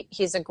out.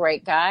 He's a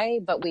great guy,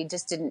 but we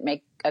just didn't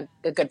make a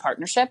good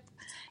partnership.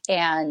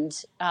 And,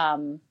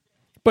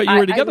 but you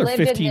were together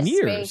 15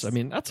 years. Space. I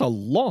mean, that's a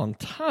long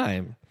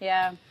time.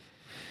 Yeah.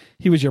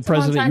 He was your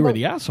president. You were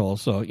the asshole.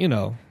 So,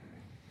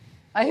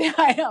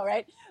 I know,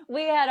 right?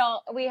 We had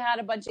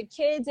a bunch of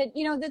kids, and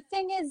the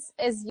thing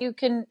is you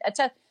can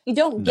attest, you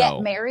don't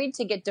get married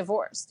to get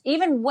divorced.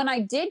 Even when I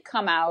did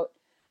come out,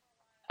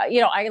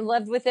 I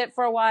lived with it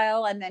for a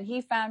while, and then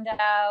he found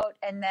out,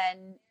 and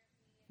then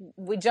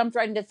we jumped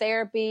right into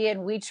therapy,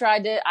 and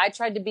I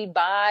tried to be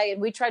bi,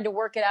 and we tried to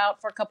work it out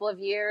for a couple of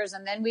years,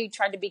 and then we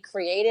tried to be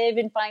creative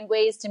and find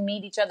ways to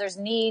meet each other's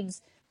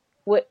needs,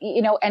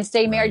 and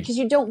stay married because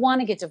you don't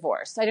want to get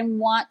divorced. I didn't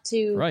want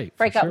to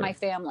break up my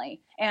family.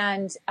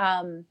 And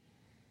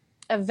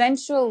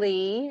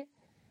eventually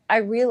I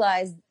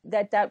realized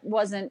that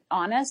wasn't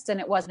honest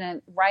and it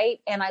wasn't right.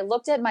 And I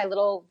looked at my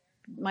little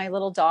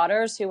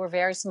daughters who were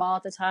very small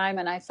at the time.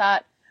 And I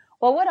thought,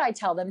 what would I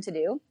tell them to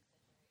do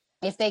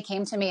if they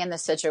came to me in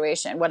this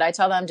situation? Would I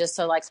tell them just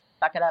to like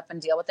suck it up and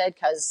deal with it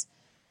because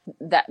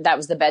that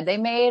was the bed they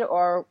made,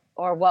 or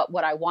what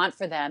would I want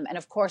for them? And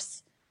of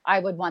course, I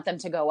would want them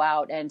to go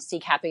out and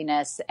seek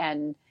happiness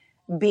and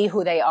be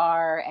who they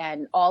are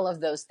and all of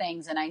those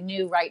things. And I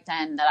knew right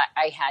then that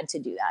I had to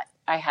do that.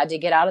 I had to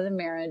get out of the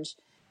marriage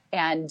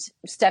and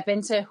step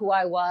into who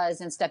I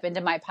was and step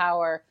into my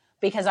power,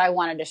 because I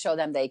wanted to show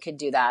them they could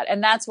do that.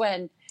 And that's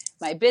when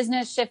my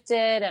business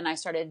shifted and I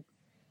started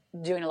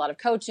doing a lot of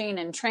coaching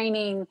and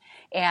training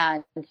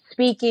and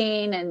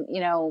speaking. And, you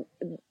know,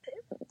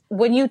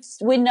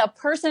 when a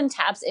person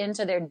taps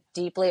into their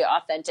deeply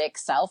authentic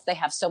self, they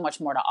have so much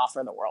more to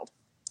offer the world.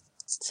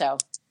 So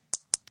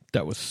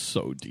that was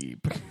so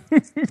deep.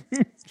 It's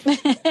true,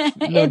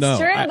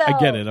 I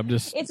get it. I'm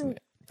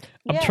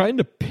yeah. trying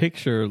to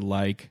picture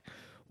like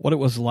what it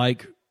was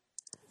like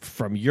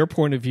from your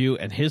point of view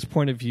and his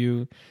point of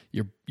view.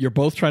 You're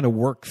both trying to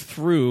work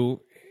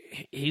through.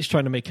 He's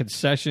trying to make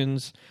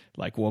concessions,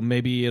 like, well,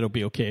 maybe it'll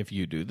be okay if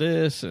you do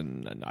this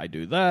and I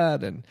do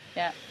that, and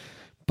yeah.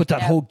 But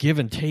that whole give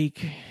and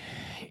take,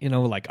 you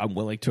know, like I'm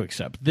willing to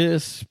accept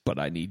this, but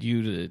I need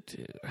you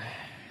to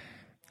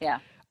yeah.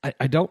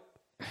 I don't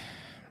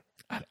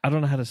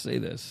know how to say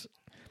this.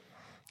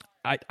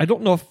 I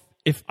don't know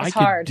if I could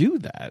hard. do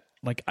that.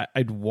 Like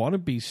I'd want to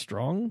be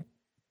strong,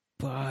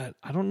 but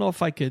I don't know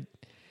if I could.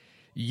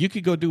 You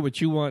could go do what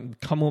you want and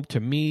come home to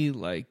me.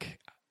 Like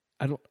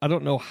I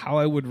don't know how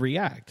I would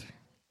react.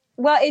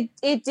 Well,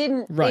 it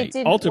didn't. Right. It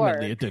didn't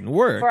Ultimately, work it didn't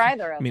work for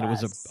either of us. I mean, it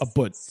was a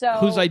but. So,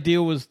 whose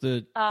idea was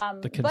the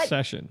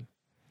concession?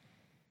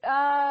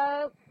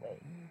 At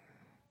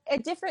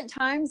different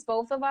times,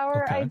 both of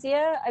our Okay.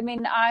 idea. I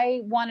mean,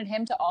 I wanted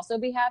him to also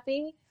be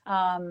happy,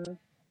 and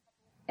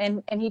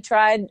he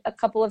tried a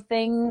couple of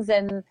things,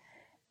 and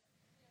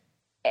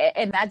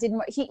that didn't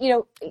work.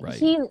 Right.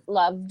 He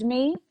loved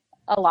me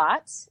a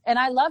lot, and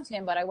I loved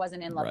him, but I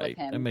wasn't in love with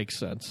him. That makes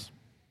sense.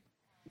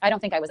 I don't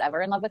think I was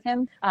ever in love with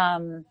him.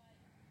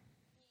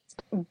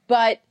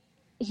 But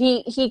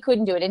he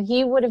couldn't do it. And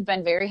he would have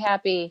been very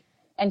happy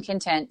and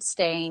content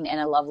staying in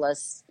a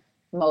loveless,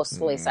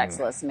 mostly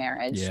sexless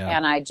marriage. Yeah.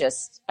 And I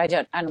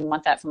don't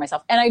want that for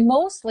myself. And I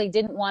mostly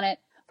didn't want it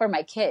for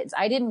my kids.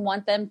 I didn't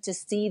want them to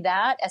see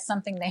that as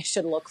something they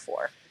should look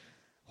for.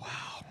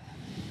 Wow.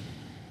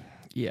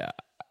 Yeah.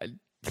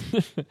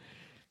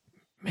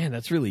 Man,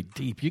 that's really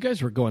deep. You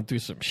guys were going through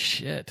some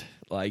shit.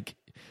 Like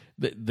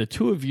the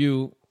two of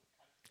you,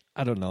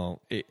 I don't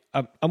know.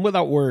 I'm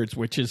without words,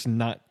 which is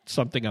not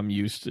something I'm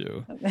used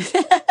to.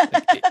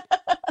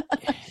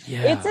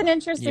 It's an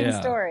interesting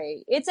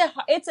story. It's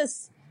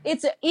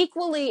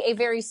equally a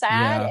very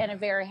sad and a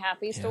very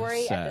happy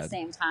story at the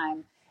same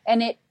time.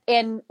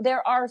 And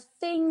there are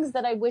things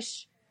that I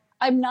wish.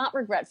 I'm not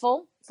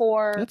regretful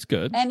for That's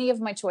good. any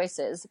of my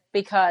choices,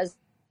 because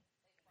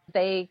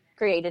they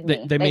created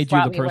me. They made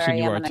you the person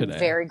you are and today. I'm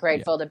very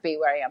grateful to be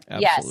where I am.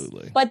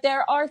 Absolutely. Yes, but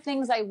there are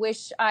things I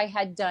wish I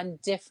had done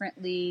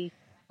differently,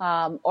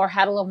 or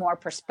had a little more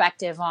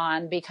perspective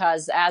on,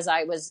 because as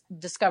I was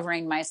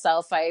discovering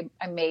myself, I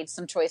made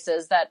some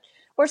choices that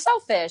were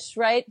selfish,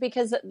 right?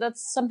 Because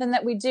that's something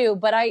that we do.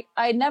 But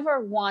I never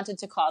wanted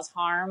to cause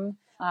harm.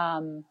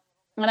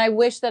 And I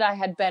wish that I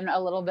had been a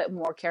little bit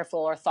more careful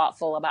or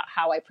thoughtful about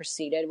how I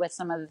proceeded with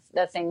some of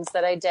the things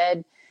that I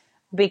did,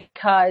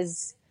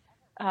 because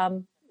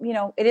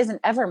it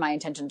isn't ever my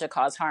intention to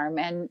cause harm.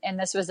 And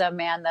this was a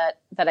man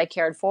that I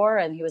cared for,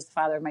 and he was the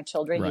father of my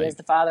children. Right. He is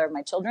the father of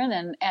my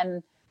children.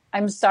 And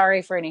I'm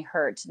sorry for any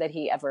hurt that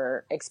he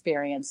ever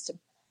experienced,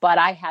 but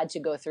I had to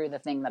go through the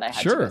thing that I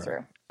had to go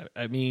through.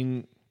 I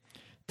mean,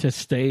 to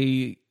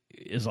stay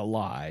is a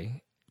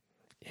lie.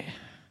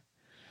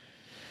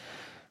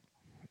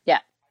 Yeah.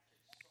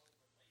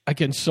 I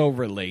can so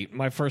relate.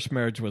 My first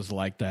marriage was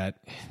like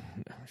that.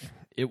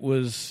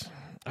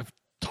 I've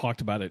talked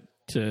about it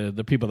to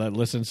the people that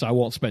listen, so I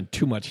won't spend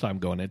too much time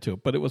going into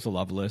it, but it was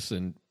loveless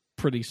and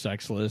pretty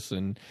sexless.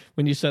 And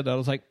when you said that, I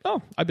was like,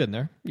 oh, I've been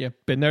there. Yeah,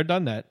 been there,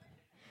 done that.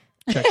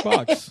 Check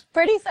box.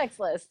 Pretty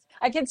sexless.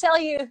 I can tell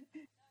you.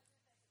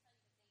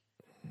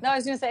 No, I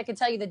was going to say I can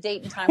tell you the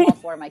date and time all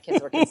four of my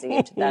kids were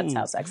conceived. That's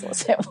how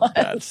sexless it was.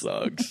 That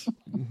sucks.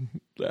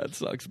 That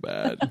sucks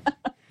bad.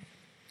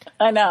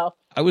 I know.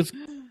 I was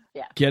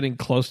getting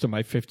close to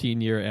my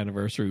 15-year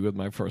anniversary with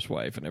my first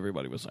wife, and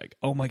everybody was like,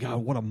 oh my God,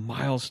 what a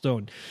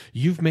milestone.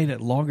 You've made it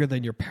longer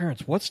than your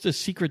parents. What's the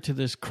secret to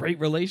this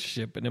great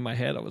relationship? And in my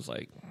head, I was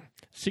like,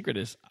 secret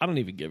is I don't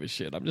even give a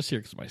shit. I'm just here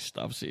because my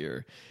stuff's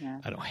here. Yeah.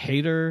 I don't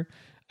hate her.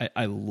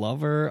 I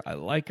love her. I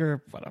like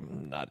her, but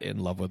I'm not in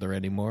love with her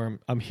anymore.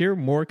 I'm here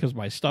more because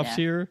my stuff's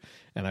here,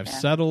 and I've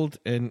settled,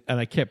 and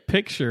I can't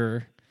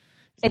picture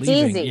it's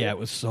leaving. Easy. Yeah, it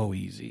was so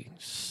easy.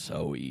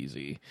 So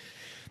easy.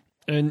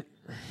 And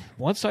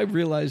once I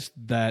realized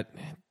that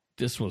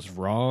this was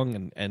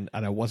wrong and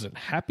I wasn't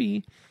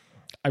happy,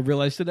 I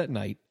realized it at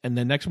night. And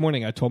the next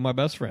morning I told my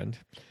best friend.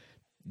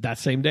 That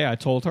same day I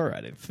told her. I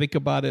didn't think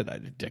about it. I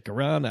didn't dick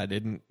around. I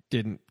didn't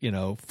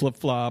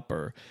flip-flop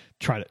or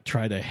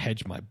try to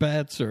hedge my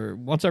bets. Or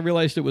once I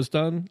realized it was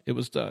done, it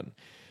was done.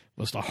 It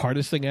was the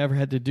hardest thing I ever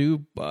had to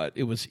do, but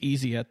it was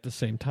easy at the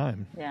same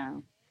time. Yeah.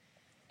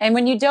 And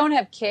when you don't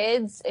have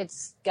kids,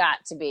 it's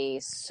got to be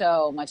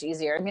so much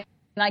easier. I mean,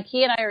 like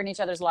he and I are in each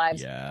other's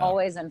lives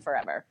always and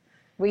forever.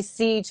 We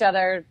see each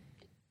other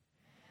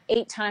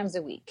 8 times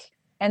a week,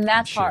 and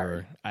that's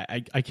hard.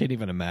 I can't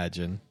even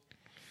imagine.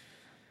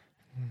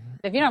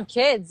 If you don't have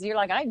kids, you're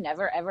like, I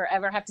never, ever,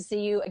 ever have to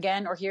see you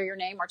again or hear your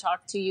name or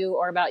talk to you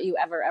or about you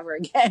ever, ever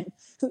again.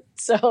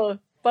 So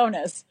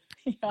bonus.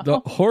 You know? The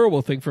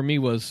horrible thing for me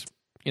was,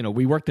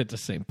 we worked at the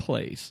same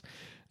place.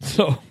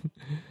 So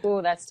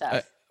ooh, that's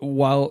tough.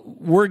 While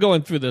we're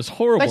going through this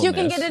horribleness. But you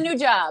can get a new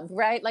job,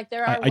 right? Like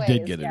there are ways. I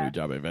did get a new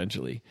job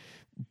eventually.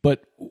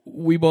 But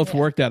we both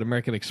worked at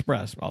American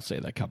Express. I'll say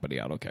that company.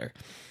 I don't care.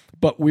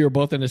 But we were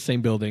both in the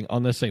same building,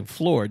 on the same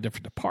floor,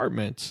 different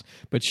departments.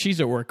 But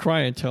she's at work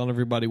crying, telling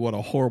everybody what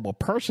a horrible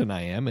person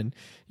I am. And,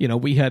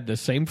 we had the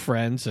same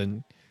friends,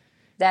 and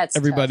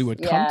everybody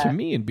would come to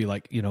me and be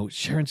like,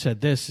 Sharon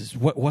said this. Is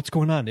what's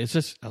going on? Is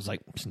this? I was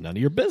like, it's none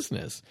of your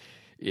business.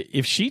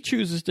 If she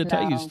chooses to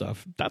tell you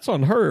stuff, that's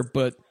on her.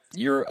 But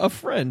you're a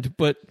friend.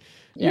 But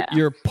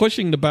you're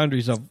pushing the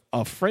boundaries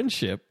of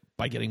friendship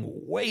by getting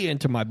way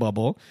into my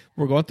bubble.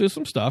 We're going through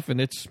some stuff, and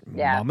it's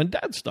mom and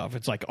dad stuff.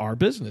 It's like our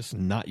business,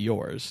 not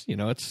yours.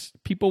 It's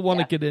people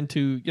want to get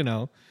into,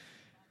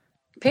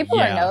 People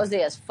are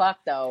nosy as fuck,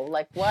 though.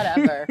 Like,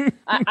 whatever.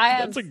 I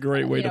have, that's a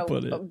great way to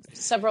put it.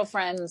 Several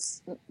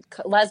friends,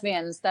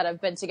 lesbians, that have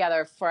been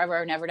together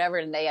forever and ever and ever,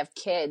 and they have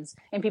kids.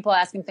 And people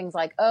asking things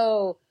like,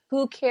 oh,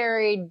 who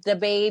carried the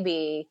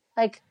baby?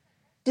 Like,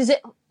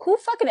 who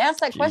fucking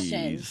asked that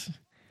question?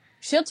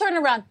 She will turn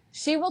around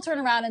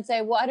and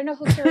say, well, I don't know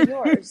who carried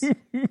yours.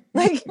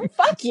 Like,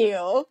 fuck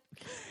you.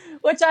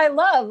 Which I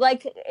love.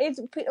 Like,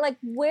 it's like,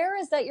 where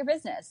is that your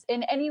business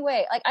in any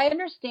way? Like, I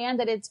understand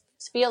that it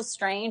feels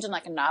strange and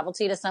like a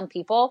novelty to some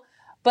people,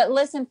 but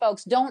listen,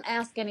 folks, don't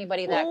ask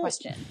anybody that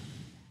question.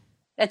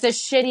 It's a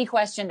shitty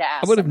question to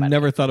ask. I would have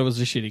never thought it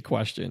was a shitty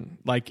question.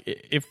 Like,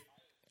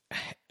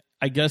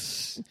 I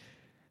guess,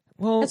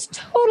 it's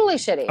totally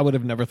shitty. I would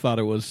have never thought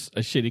it was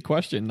a shitty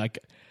question. Like,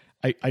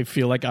 I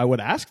feel like I would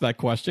ask that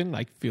question.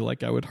 I feel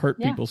like I would hurt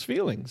people's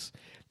feelings.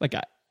 Like,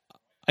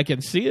 I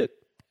can see it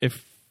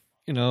if,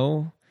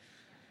 if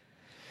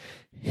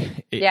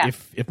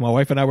my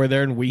wife and I were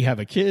there and we have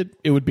a kid,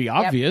 it would be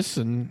obvious.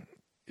 And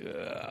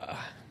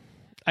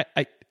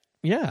I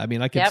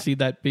can see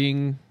that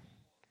being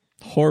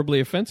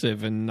horribly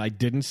offensive, and I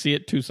didn't see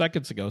it 2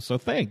 seconds ago. So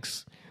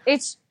thanks.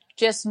 It's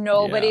just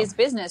nobody's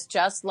business.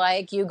 Just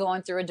like you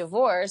going through a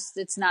divorce,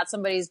 it's not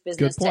somebody's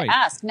business to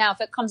ask. Now,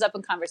 if it comes up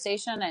in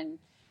conversation and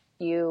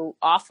you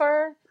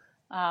offer,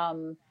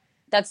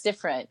 that's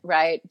different,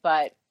 right?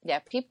 But yeah,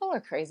 people are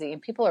crazy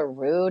and people are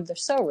rude. They're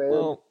so rude.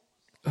 Well,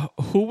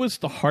 who was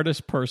the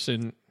hardest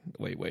person?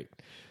 Wait.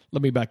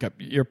 Let me back up.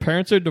 Your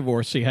parents are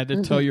divorced, so you had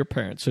to tell your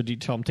parents. So did you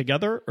tell them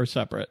together or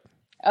separate?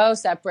 Oh,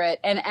 separate.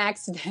 An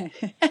accident.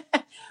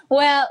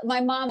 Well, my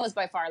mom was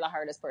by far the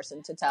hardest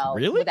person to tell,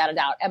 without a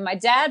doubt. And my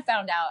dad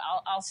found out,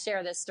 I'll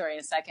share this story in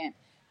a second,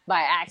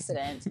 by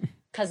accident,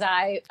 because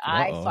I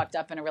fucked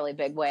up in a really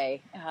big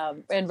way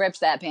and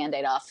ripped that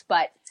Band-Aid off.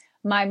 But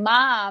my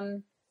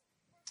mom,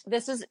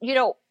 this is,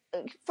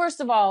 first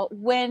of all,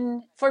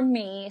 for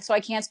me, so I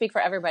can't speak for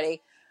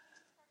everybody,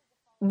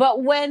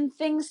 but when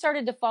things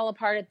started to fall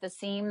apart at the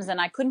seams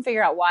and I couldn't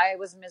figure out why I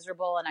was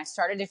miserable, and I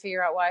started to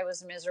figure out why I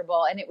was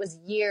miserable, and it was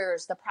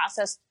years, the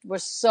process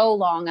was so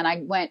long, and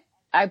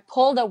I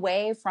pulled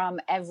away from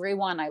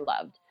everyone I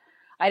loved.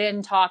 I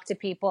didn't talk to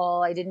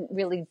people. I didn't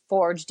really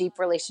forge deep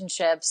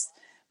relationships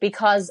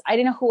because I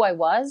didn't know who I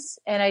was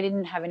and I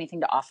didn't have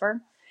anything to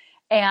offer.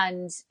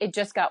 And it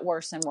just got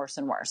worse and worse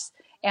and worse.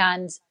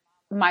 And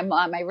my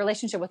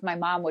relationship with my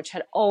mom, which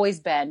had always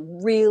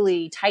been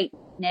really tight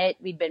knit,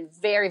 we'd been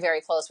very,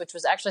 very close, which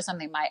was actually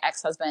something my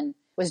ex-husband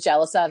was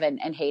jealous of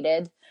and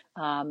hated,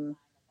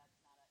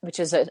 which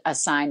is a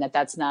sign that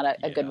that's not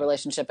a good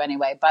relationship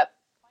anyway. But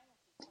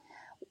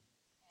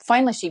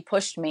finally she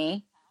pushed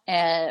me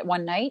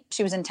one night.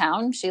 She was in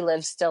town. She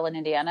lives still in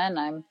Indiana and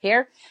I'm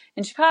here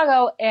in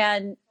Chicago.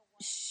 And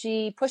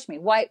she pushed me.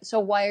 Why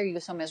are you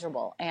so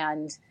miserable?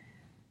 And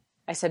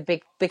I said,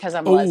 because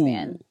I'm a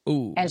lesbian.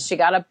 Ooh. And she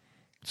got up.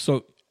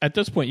 So at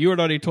this point, you had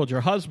already told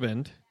your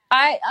husband.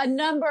 He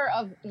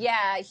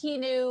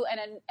knew, and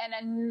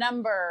a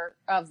number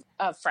of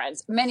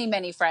friends,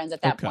 many friends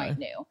at that point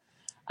knew.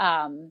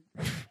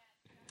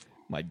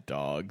 My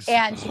dogs.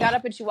 And she got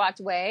up and she walked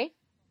away.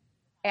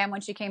 And when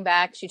she came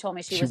back, she told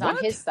me she was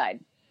on his side.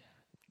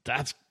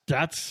 That's.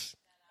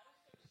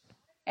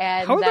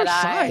 And how are there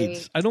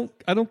sides? I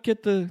don't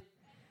get the.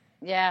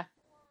 Yeah,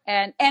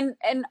 and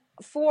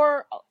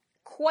for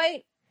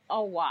quite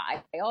a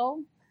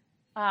while,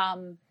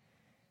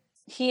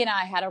 he and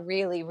I had a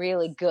really,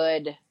 really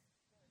good.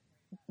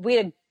 We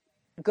had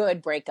a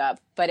good breakup,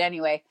 but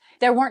anyway,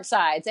 there weren't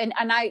sides, and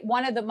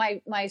one of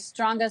my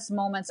strongest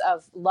moments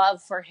of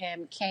love for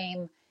him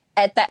came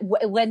at that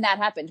when that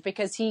happened,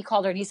 because he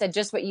called her and he said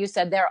just what you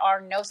said. There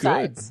are no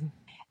sides,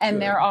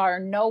 and there are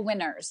no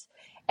winners,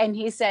 and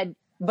he said,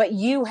 but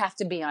you have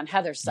to be on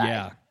Heather's side.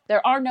 Yeah.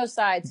 There are no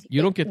sides.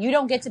 You don't get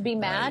to be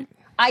mad.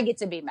 Right. I get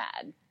to be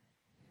mad,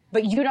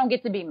 but you don't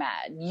get to be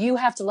mad. You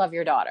have to love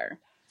your daughter.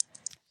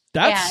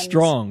 That's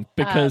strong,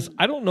 because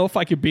I don't know if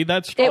I could be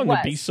that strong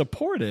to be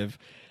supportive.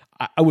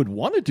 I would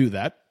want to do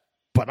that,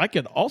 But I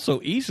could also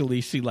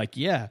easily see, like,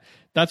 yeah,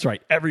 that's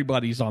right.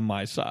 Everybody's on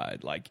my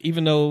side. Like,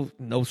 even though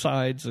no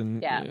sides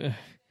and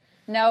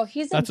no,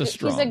 he's a good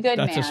man.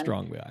 That's a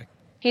strong guy.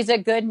 He's a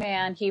good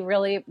man.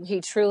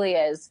 He truly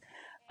is.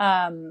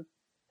 And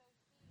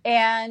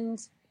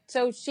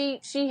so she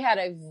had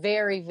a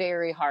very,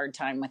 very hard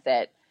time with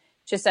it.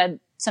 She said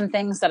some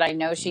things that I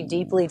know she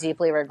deeply,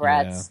 deeply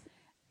regrets.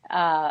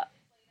 Yeah.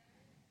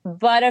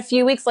 But a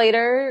few weeks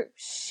later,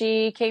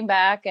 she came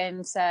back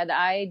and said,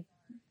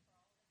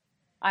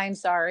 I'm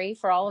sorry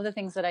for all of the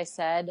things that I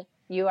said.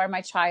 You are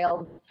my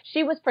child.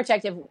 She was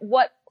protective.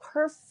 What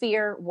her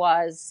fear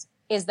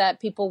is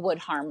that people would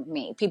harm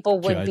me. People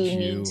would Judge be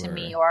mean to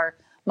me, or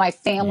my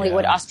family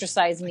would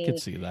ostracize me. I could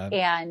see that.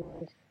 And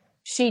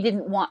she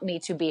didn't want me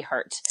to be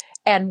hurt.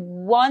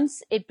 And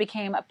once it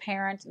became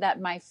apparent that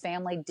my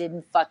family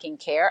didn't fucking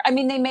care, I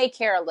mean, they may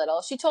care a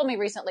little. She told me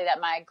recently that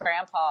my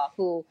grandpa,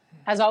 who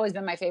has always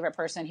been my favorite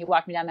person, he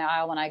walked me down the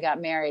aisle when I got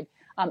married,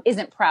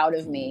 isn't proud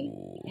of me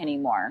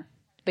anymore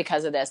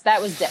because of this.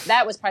 That was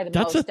probably the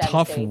most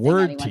devastating thing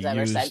anyone's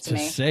ever said to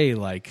me. Say,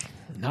 like,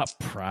 not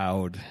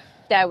proud.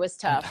 That was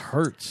tough. It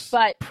hurts.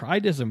 But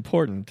pride is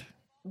important.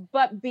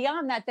 But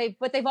beyond that,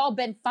 they've all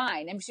been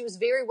fine. And she was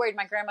very worried.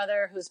 My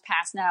grandmother, who's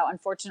passed now,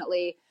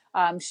 unfortunately,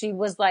 she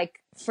was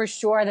like, for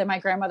sure that my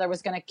grandmother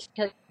was going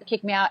to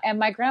kick me out. And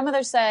my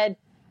grandmother said,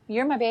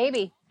 "You're my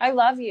baby. I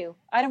love you.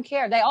 I don't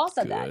care." They all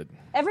said that.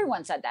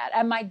 Everyone said that.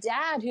 And my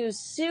dad, who's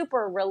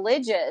super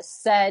religious,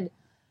 said,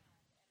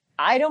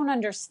 "I don't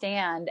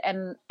understand.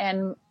 And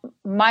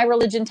my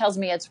religion tells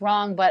me it's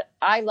wrong, but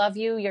I love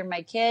you. You're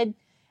my kid.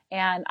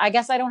 And I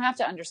guess I don't have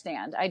to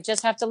understand. I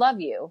just have to love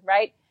you."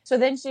 Right. So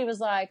then she was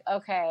like,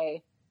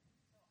 okay,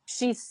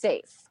 she's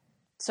safe,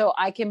 so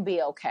I can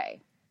be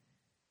okay.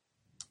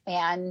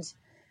 And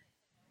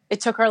it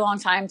took her a long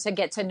time to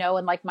get to know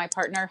and like my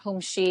partner,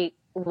 whom she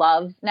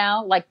loved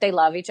now. Like, they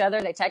love each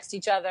other. They text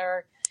each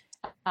other.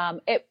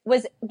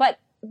 But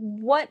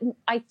what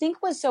I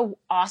think was so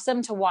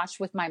awesome to watch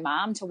with my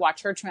mom, to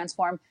watch her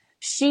transform,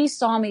 she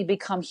saw me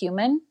become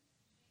human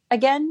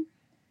again.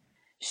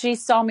 She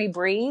saw me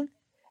breathe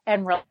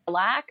and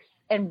relax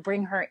and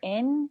bring her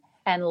in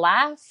and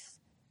laugh,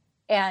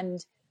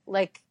 and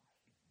like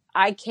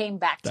I came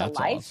back to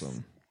life.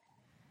 Awesome.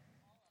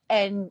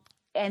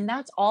 And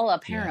that's all a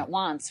parent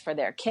wants for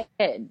their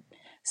kid.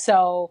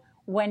 So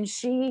when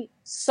she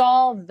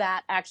saw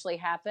that actually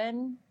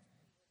happen,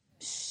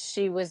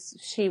 she was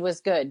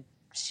good.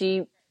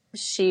 She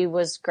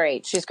was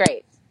great. She's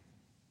great.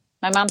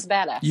 My mom's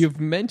badass.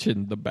 You've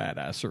mentioned the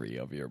badassery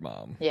of your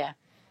mom. Yeah.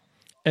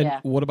 And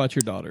what about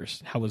your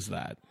daughters? How was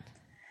that?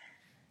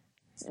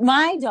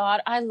 My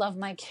daughter, I love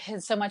my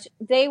kids so much.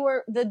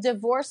 The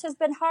divorce has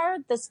been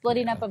hard. The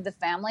splitting up of the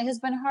family has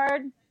been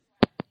hard.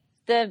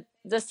 The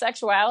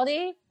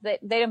sexuality, they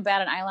didn't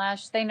bat an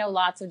eyelash. They know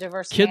lots of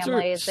diverse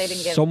families. They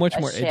didn't give so much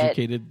more shit.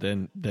 Educated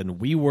than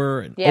we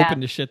were, and open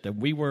to shit than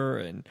we were,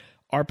 and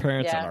our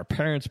parents and our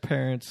parents'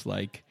 parents.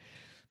 Like,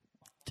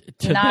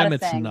 to them,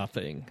 it's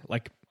nothing.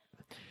 Like,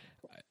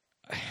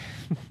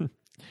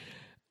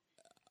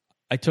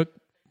 I took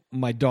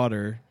my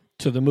daughter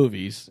to the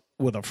movies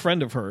with a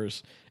friend of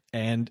hers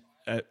and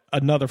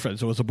another friend.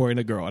 So it was a boy and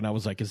a girl. And I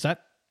was like, "Is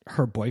that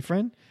her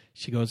boyfriend?"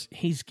 She goes,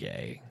 "He's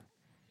gay."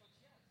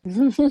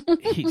 I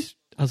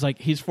was like,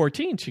 "He's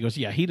 14. She goes,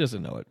 "Yeah, he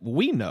doesn't know it.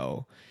 We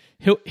know.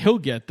 He'll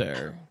get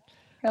there."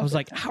 I was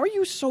like, "How are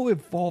you so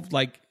involved?"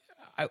 Like,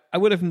 I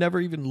would have never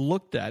even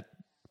looked at,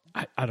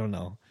 I don't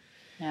know.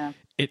 Yeah.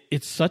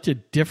 It's such a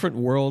different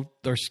world.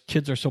 Their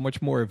kids are so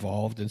much more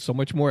evolved and so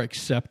much more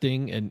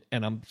accepting, and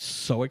I'm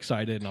so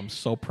excited and I'm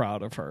so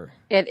proud of her.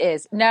 It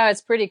is. No,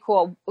 it's pretty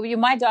cool.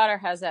 My daughter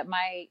has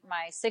my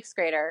sixth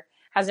grader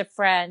has a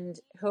friend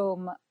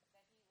whom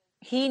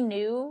he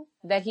knew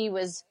that he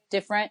was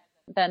different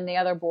than the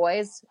other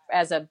boys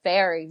as a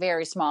very,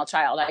 very small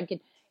child.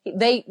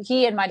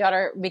 He and my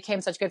daughter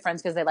became such good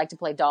friends because they like to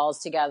play dolls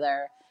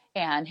together.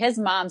 And his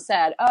mom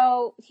said,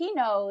 "Oh, he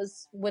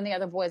knows when the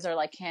other boys are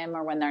like him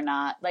or when they're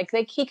not. Like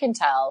he can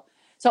tell."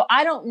 So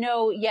I don't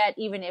know yet,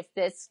 even if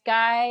this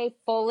guy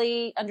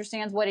fully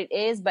understands what it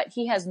is, but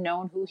he has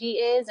known who he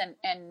is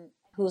and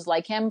who's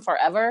like him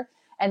forever.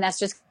 And that's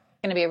just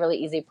going to be a really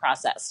easy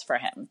process for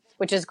him,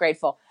 which is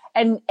grateful.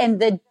 And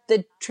the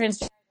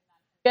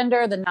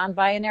transgender, the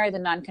non-binary, the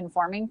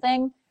non-conforming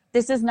thing,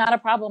 this is not a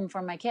problem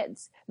for my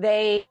kids.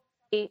 They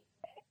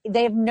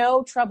have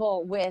no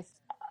trouble with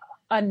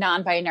a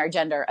non-binary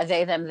gender, a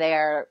they, them,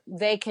 their.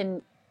 They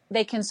can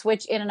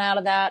switch in and out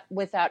of that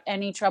without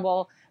any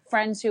trouble.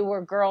 Friends who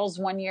were girls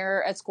 1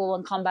 year at school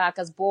and come back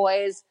as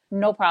boys,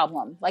 no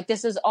problem. Like,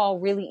 this is all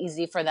really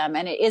easy for them,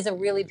 and it is a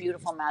really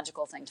beautiful,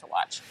 magical thing to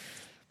watch.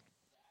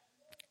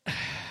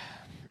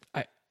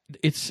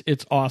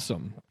 It's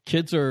awesome.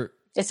 Kids are...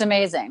 It's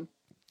amazing.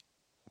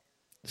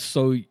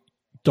 So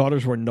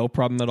daughters were no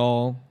problem at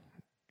all?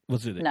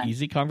 Was it an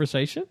easy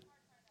conversation?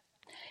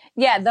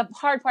 Yeah, the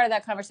hard part of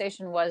that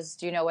conversation was,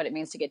 do you know what it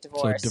means to get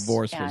divorced? So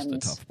divorce was the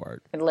tough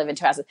part. And live in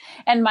two houses.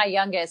 And my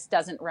youngest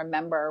doesn't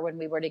remember when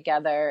we were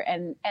together.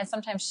 And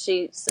sometimes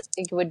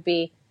it would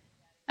be,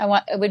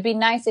 it would be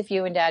nice if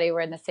you and Daddy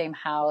were in the same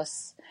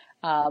house.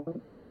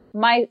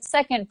 My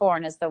second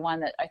born is the one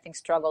that I think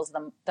struggles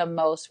the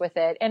most with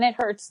it. And it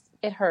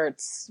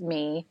hurts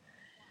me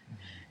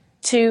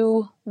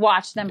to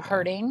watch them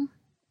hurting.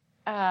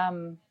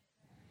 And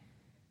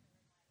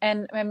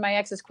my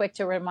ex is quick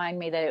to remind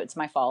me that it's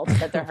my fault,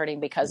 that they're hurting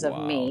because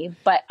of me.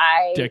 But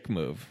dick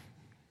move.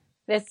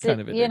 It's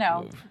kind of a dick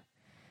move.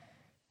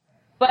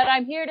 But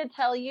I'm here to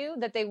tell you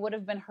that they would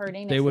have been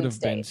hurting. They would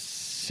have been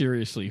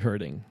seriously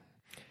hurting.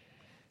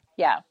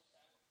 Yeah.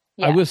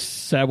 I was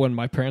sad when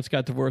my parents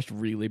got divorced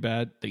really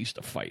bad. They used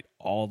to fight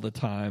all the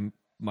time.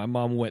 My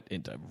mom went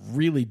into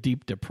really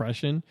deep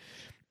depression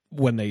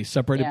when they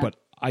separated, but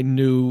I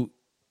knew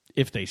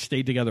if they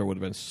stayed together, it would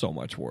have been so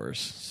much worse.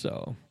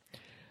 So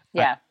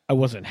I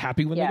wasn't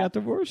happy when they got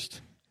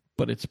divorced,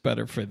 but it's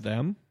better for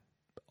them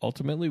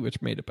ultimately, which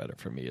made it better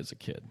for me as a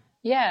kid.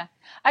 Yeah.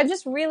 I'm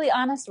just really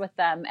honest with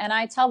them. And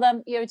I tell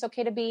them, it's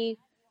okay to be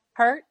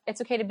hurt. It's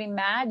okay to be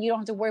mad. You don't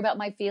have to worry about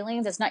my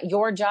feelings. It's not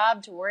your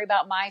job to worry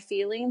about my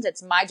feelings.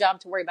 It's my job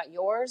to worry about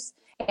yours.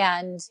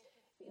 And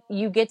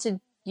you get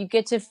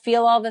to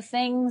feel all the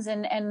things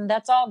and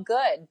that's all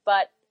good.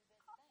 But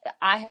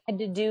I had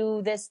to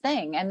do this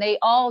thing, and they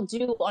all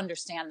do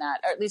understand that,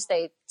 or at least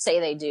they say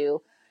they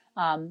do.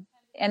 And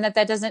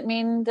that doesn't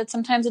mean that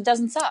sometimes it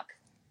doesn't suck.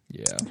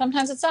 Yeah.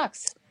 Sometimes it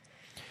sucks.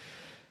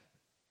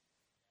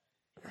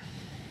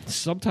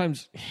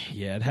 Sometimes,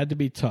 it had to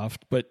be tough,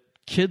 but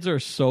kids are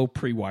so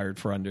pre-wired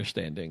for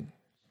understanding.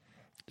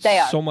 They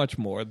are. So much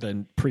more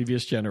than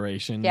previous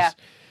generations. Yeah.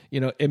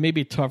 It may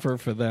be tougher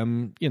for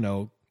them.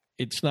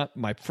 It's not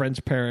my friend's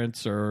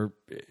parents or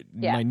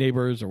my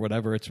neighbors or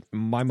whatever. It's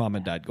my mom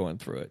and dad going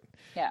through it.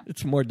 Yeah.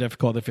 It's more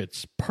difficult if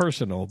it's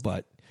personal,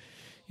 but,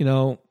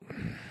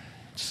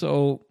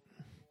 so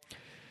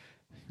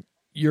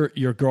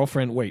your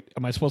girlfriend, wait,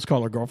 am I supposed to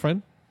call her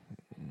girlfriend?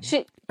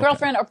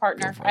 Girlfriend or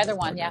partner, either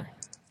one, partner. Yeah.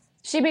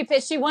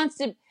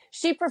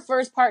 She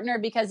prefers partner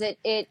because it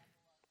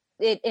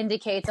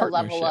indicates a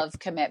level of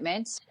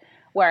commitment,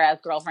 whereas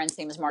girlfriend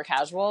seems more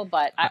casual,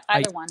 but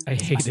either one. I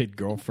hated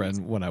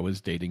girlfriend when I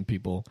was dating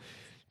people.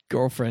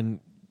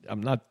 Girlfriend,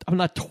 I'm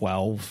not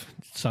 12.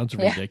 It sounds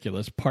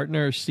ridiculous.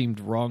 Partner seemed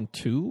wrong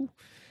too.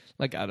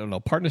 Like, I don't know.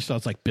 Partner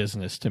sounds like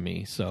business to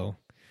me. So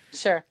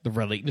sure, the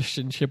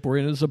relationship we're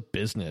in is a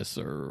business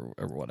or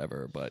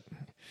whatever, but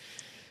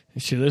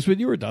she lives with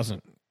you or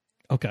doesn't?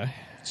 Okay.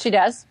 She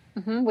does.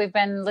 Mm-hmm. We've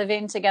been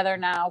living together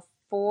now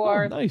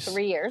for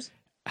 3 years.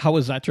 How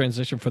was that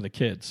transition for the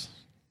kids?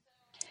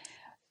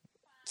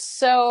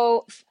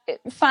 So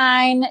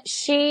fine.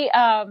 She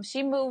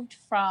moved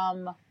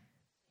from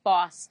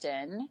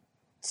Boston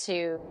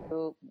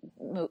to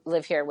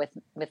live here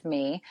with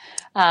me.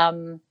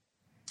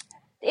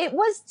 It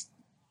was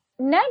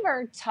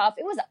never tough.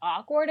 It was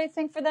awkward, I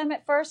think, for them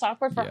at first.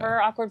 Awkward for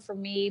her, awkward for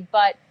me,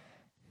 but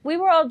we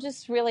were all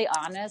just really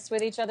honest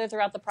with each other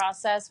throughout the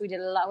process. We had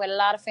a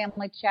lot of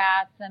family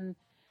chats, and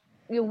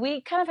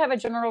we kind of have a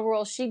general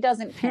rule. She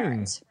doesn't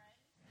parent.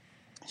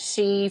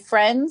 She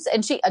friends,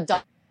 and she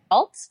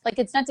adults. Like,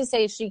 it's not to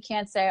say she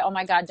can't say, oh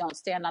my God, don't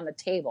stand on the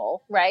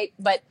table, right?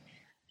 But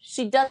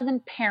she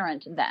doesn't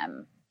parent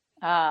them.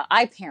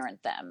 I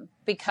parent them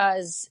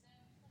because,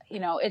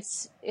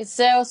 it's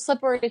a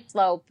slippery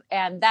slope,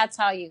 and that's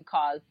how you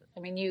cause. I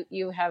mean,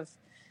 you have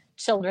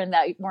children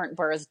that weren't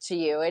birthed to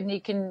you, and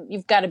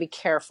you've got to be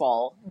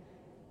careful.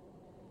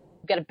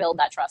 You've got to build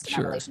that trust in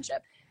that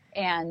relationship,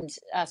 and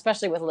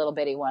especially with little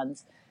bitty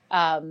ones.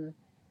 And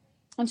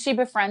she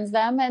befriends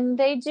them, and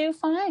they do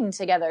fine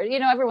together.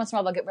 Every once in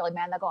a while they'll get really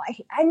mad. They'll go,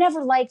 I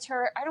never liked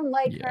her. I don't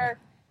like her,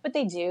 but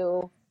they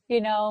do.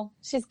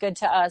 She's good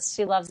to us.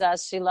 She loves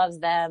us. She loves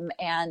them,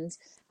 and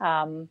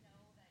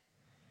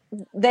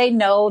they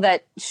know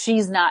that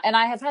she's not. And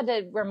I have had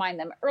to remind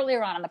them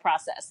earlier on in the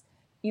process.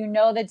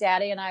 That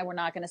Daddy and I were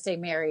not going to stay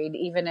married,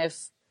 even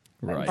if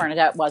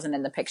Bernadette wasn't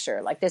in the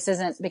picture. Like, this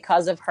isn't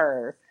because of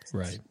her.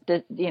 Right.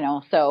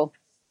 So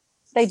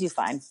they do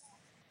fine.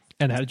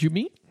 And how did you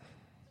meet?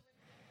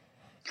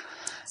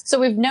 So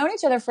we've known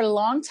each other for a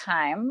long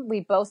time. We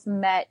both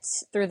met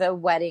through the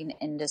wedding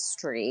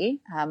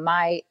industry.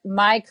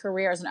 My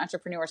career as an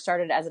entrepreneur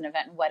started as an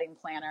event and wedding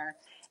planner.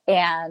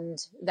 And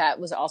that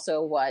was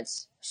also what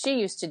she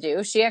used to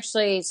do. She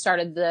actually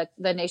started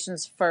the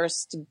nation's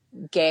first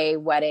gay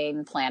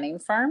wedding planning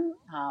firm,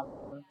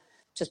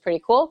 which is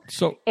pretty cool.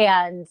 So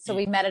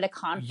we met at a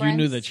conference. You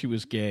knew that she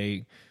was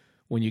gay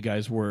when you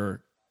guys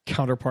were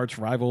counterparts,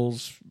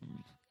 rivals,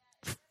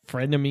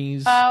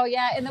 frenemies. Oh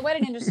yeah, in the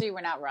wedding industry, we're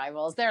not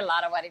rivals. There are a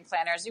lot of wedding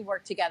planners. We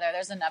work together.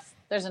 There's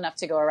enough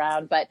to go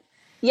around. But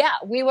yeah,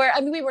 we were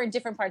in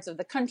different parts of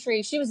the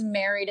country. She was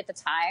married at the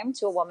time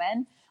to a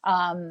woman.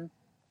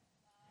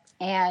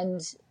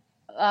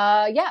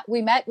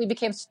 We met, we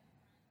became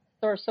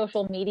sort of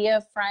social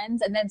media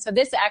friends. And then, so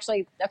this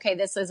actually,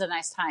 this is a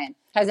nice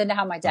ties into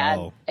how my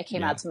dad, I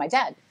came out to my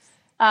dad.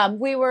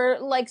 We were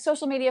like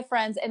social media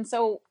friends. And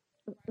so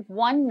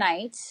one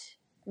night,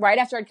 right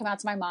after I'd come out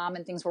to my mom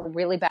and things were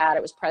really bad,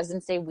 it was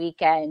President's Day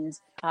weekend.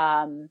 It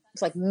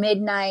was like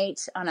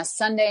midnight on a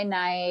Sunday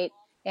night.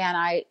 And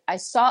I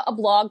saw a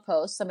blog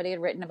post somebody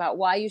had written about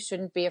why you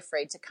shouldn't be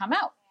afraid to come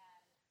out.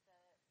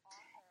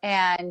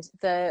 And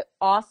the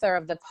author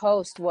of the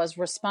post was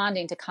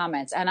responding to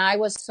comments. And I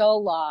was so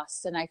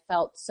lost and I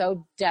felt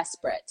so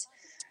desperate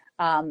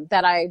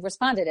that I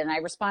responded. And I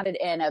responded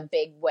in a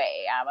big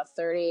way. I'm a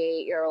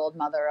 38-year-old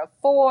mother of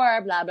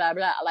 4, blah, blah,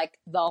 blah, like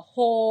the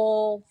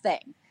whole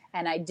thing.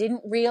 And I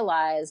didn't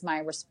realize my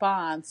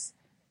response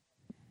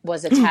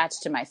was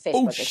attached to my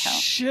Facebook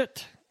account.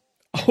 Shit.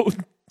 Oh,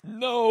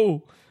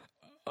 no.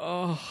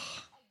 Oh.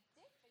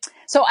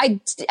 So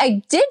I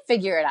did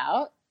figure it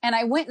out. And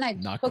I went and I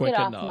Not took it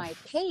off enough. my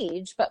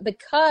page, but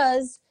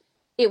because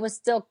it was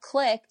still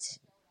clicked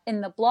in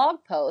the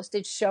blog post,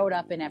 it showed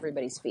up in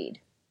everybody's feed.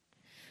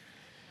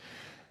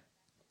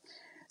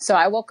 So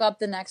I woke up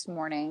the next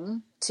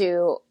morning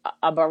to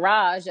a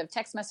barrage of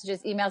text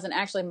messages, emails, and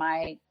actually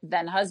my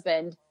then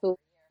husband, who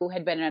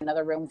had been in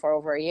another room for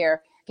over a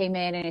year, came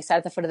in and he sat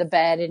at the foot of the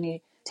bed and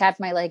he tapped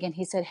my leg and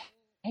he said,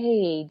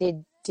 "Hey,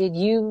 did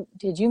you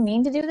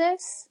mean to do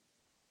this?"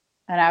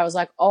 And I was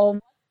like, "Oh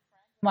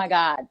my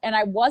God." And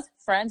I wasn't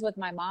friends with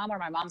my mom or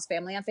my mom's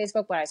family on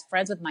Facebook, but I was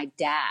friends with my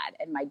dad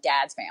and my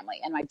dad's family,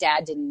 and my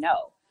dad didn't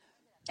know.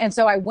 And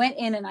so I went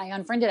in and I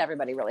unfriended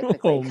everybody really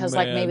quickly because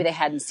like maybe they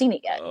hadn't seen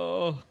it yet.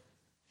 Oh,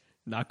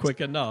 not quick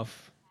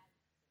enough.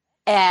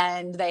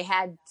 And they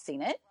had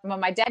seen it. Well,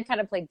 my dad kind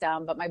of played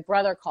dumb, but my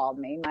brother called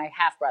me, my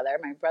half brother.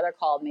 My brother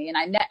called me, and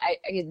I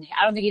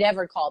don't think he'd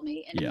ever called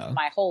me in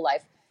my whole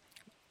life.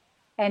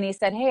 And he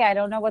said, "Hey, I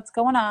don't know what's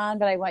going on,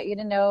 but I want you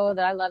to know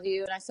that I love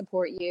you and I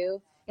support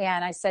you."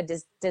 And I said,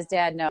 does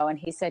Dad know? And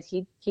he said,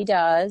 he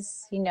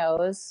does. He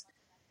knows.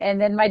 And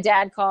then my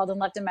dad called and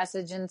left a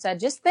message and said,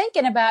 "Just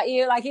thinking about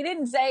you." Like, he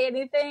didn't say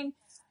anything.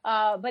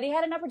 But he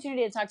had an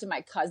opportunity to talk to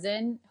my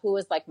cousin, who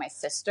was like my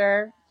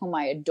sister, whom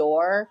I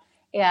adore.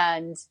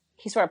 And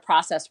he sort of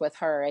processed with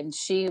her. And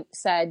she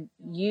said,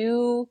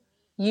 you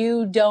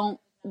don't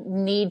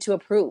need to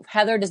approve.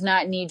 Heather does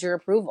not need your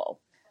approval.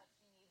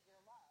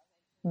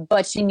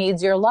 But she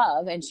needs your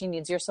love and she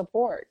needs your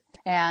support.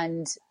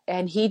 And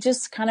he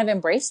just kind of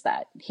embraced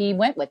that. He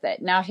went with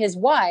it. Now his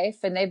wife,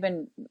 and they've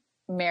been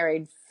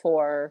married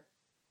for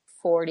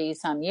 40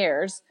 some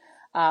years.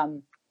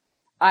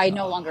 I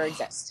no longer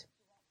exist.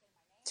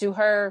 To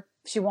her,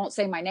 she won't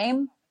say my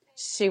name.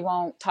 She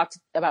won't talk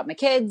about my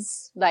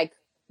kids. Like,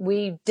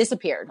 we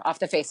disappeared off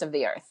the face of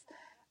the earth.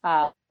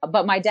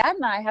 But my dad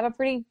and I have a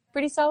pretty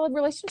solid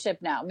relationship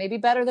now, maybe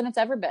better than it's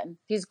ever been.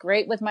 He's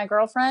great with my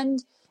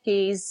girlfriend.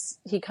 He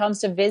comes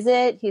to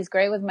visit. He's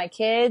great with my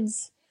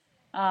kids.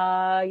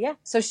 Yeah.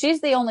 So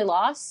she's the only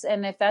loss.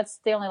 And if that's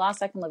the only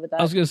loss, I can live with that.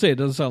 I was going to say, it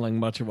doesn't sound like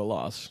much of a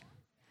loss.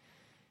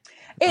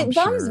 It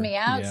bums me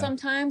out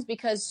sometimes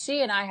because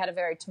she and I had a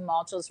very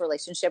tumultuous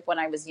relationship when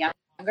I was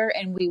younger,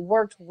 and we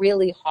worked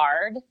really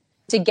hard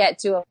to get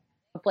to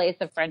a place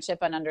of friendship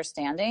and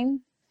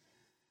understanding.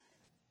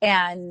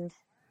 And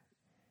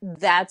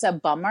that's a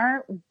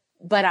bummer.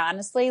 But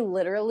honestly,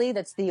 literally,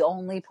 that's the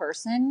only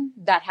person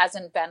that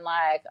hasn't been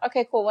like,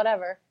 "Okay, cool,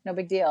 whatever, no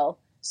big deal."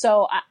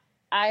 So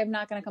I'm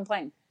not going to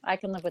complain. I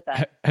can live with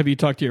that. Have you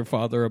talked to your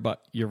father about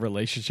your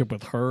relationship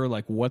with her?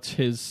 Like, what's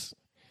his...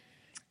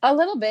 A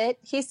little bit.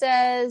 He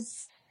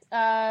says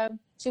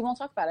she won't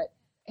talk about it.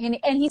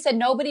 And he said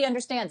nobody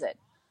understands it.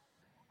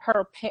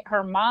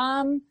 Her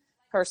mom,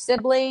 her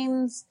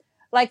siblings,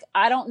 like,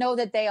 I don't know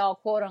that they all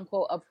quote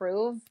unquote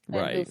approve. And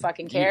right. Who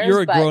fucking cares?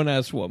 You're a grown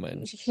ass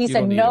woman. He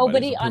said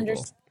nobody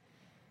understands.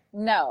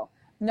 No,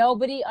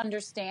 nobody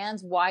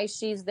understands why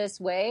she's this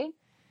way,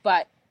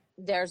 but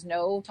there's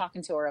no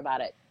talking to her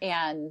about it.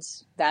 And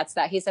that's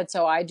that. He said,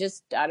 so I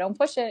don't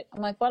push it.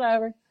 I'm like,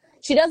 whatever.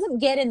 She doesn't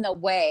get in the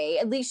way.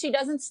 At least she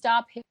doesn't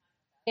stop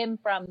him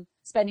from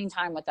spending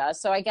time with us.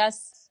 So I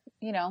guess,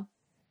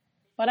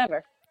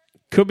 whatever.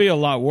 Could be a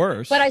lot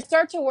worse. But I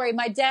start to worry.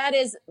 My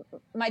dad's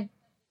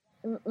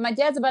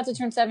about to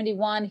turn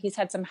 71. He's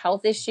had some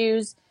health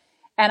issues.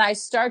 And I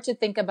start to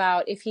think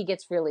about if he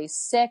gets really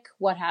sick,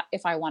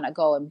 if I want to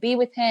go and be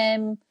with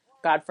him,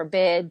 God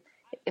forbid.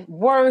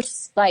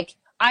 Worse, like,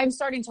 I'm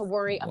starting to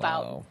worry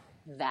about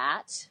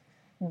that.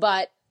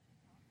 But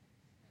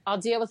I'll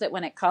deal with it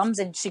when it comes.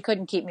 And she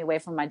couldn't keep me away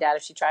from my dad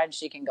if she tried, and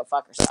she can go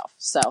fuck herself.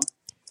 So,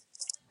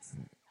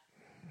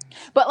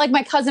 but like,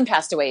 my cousin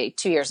passed away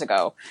 2 years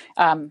ago.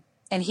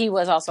 And he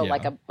was also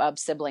like a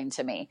sibling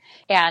to me.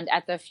 And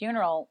at the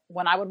funeral,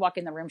 when I would walk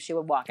in the room, she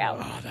would walk out.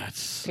 Oh, that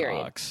sucks.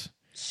 Period.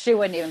 She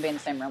wouldn't even be in the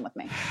same room with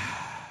me.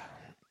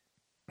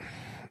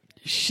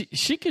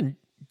 She can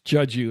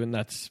judge you, and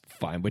that's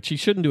fine, but she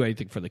shouldn't do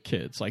anything for the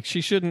kids. Like,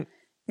 she shouldn't.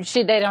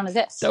 They don't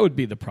exist. That would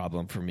be the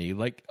problem for me.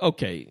 Like,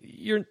 okay,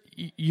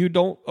 you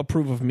don't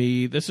approve of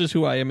me. This is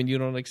who I am, and you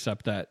don't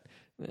accept that.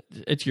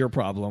 It's your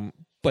problem.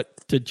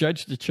 But to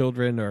judge the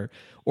children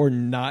or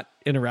not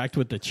interact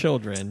with the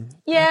children.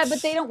 Yeah,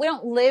 but we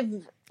don't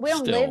live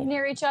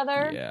near each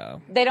other. Yeah.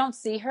 They don't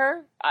see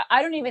her.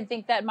 I don't even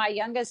think that my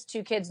youngest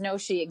 2 kids know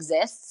she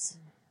exists.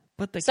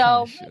 But they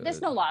so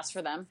there's no loss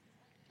for them.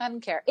 I don't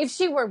care. If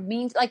she were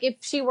if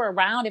she were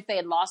around, if they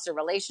had lost a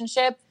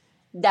relationship,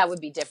 that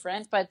would be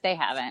different, but they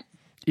haven't.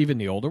 Even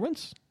the older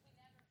ones?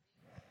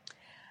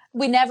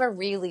 We never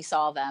really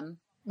saw them.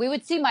 We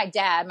would see my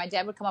dad. My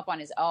dad would come up on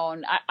his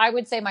own. I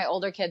would say my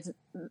older kids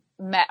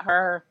met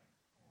her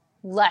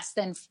less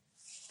than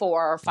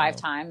 4 or 5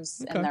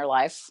 times in their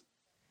life.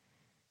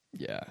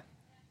 Yeah.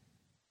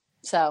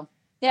 So,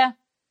 yeah.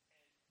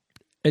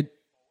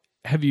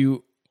 Have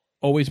you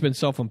always been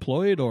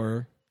self-employed,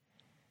 or?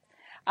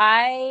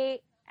 I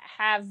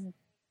have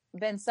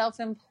been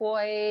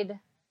self-employed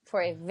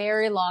for a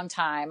very long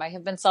time. I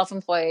have been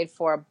self-employed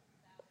for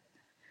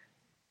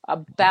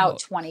about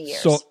 20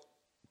 years. So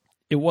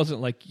it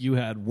wasn't like you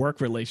had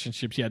work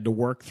relationships you had to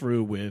work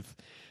through with,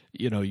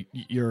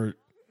 your...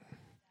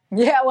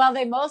 Yeah, well,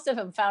 most of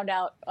them found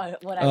out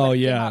when I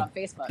came out on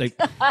Facebook.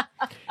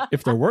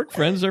 If they're work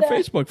friends, they're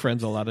Facebook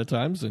friends a lot of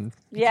times, and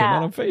came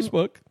out on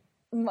Facebook.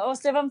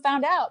 Most of them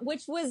found out,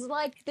 which was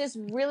like this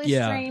really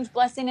strange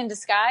blessing in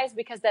disguise,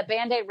 because that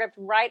Band-Aid ripped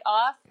right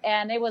off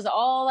and it was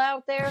all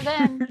out there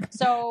then.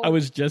 So I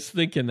was just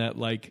thinking that,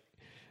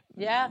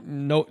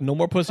 no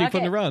more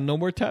pussyfooting around, no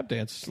more tap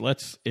dance.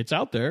 It's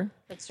out there.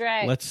 That's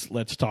right.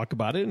 Let's talk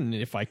about it, and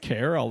if I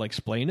care, I'll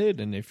explain it,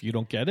 and if you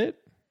don't get it,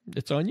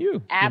 it's on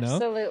you.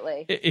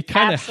 Absolutely. It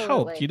kind of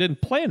helped. You didn't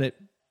plan it,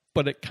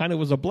 but it kind of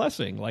was a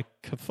blessing, like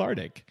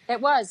cathartic.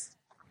 It was.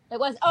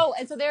 Oh,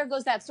 and so there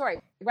goes that story,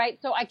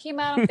 right? So I came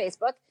out on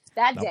Facebook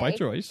that Not day. by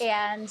choice.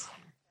 And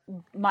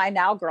my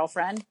now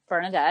girlfriend,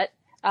 Bernadette,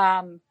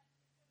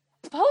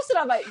 posted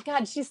on my,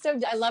 God,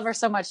 I love her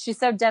so much. She's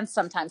so dense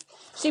sometimes.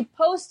 She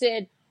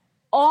posted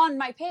on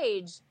my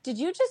page, "Did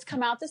you just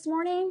come out this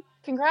morning?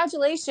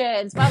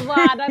 Congratulations, blah,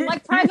 blah." And I'm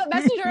like, private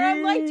messenger.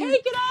 I'm like,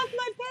 take it off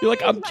my page. You're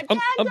like, I'm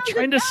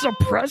trying to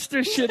suppress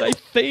this shit. I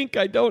think,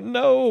 I don't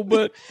know,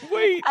 but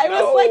wait, I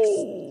was like,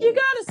 you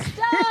gotta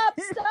stop.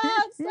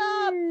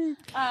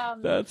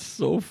 That's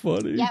so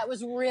funny. Yeah, it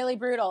was really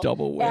brutal.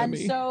 Double whammy. And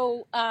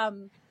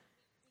so,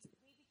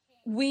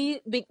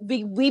 we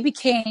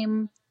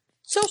became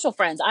social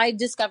friends. I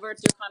discovered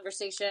through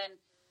conversation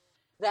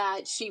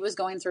that she was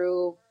going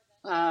through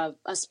a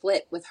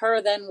split with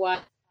her then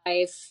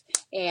wife,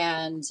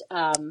 and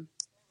hold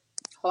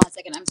on a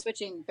second, I'm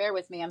switching, bear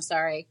with me, I'm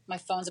sorry, my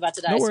phone's about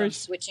to die. No so I'm worries.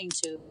 switching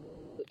to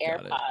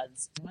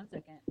AirPods. 1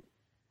 second.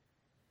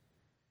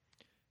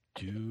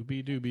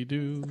 Doobie doobie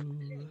doo.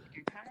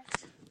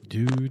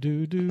 Do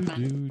do do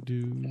do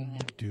do.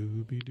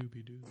 Doobie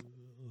doobie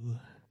doo.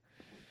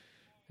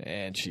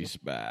 And she's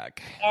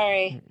back.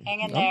 Sorry,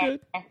 hang in there.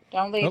 Good.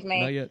 Don't leave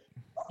me. Not yet.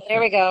 There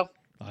we go.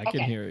 I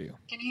can hear you.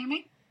 Can you hear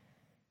me?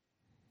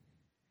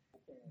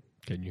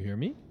 Can you hear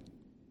me?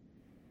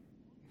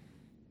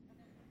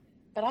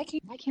 But I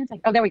can't.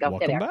 Oh, there we go.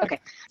 Welcome There they are. back.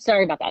 Okay.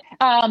 Sorry about that.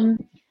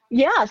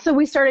 Yeah. So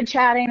we started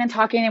chatting and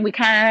talking, and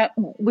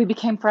we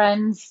became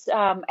friends.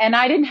 And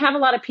I didn't have a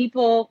lot of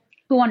people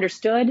who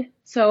understood.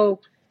 So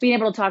being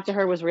able to talk to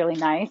her was really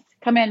nice.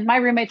 Come in. My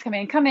roommates come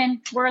in. Come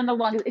in. We're in the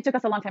longest. It took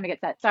us a long time to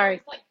get set.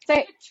 Sorry.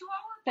 Say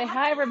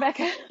hi,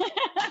 Rebecca.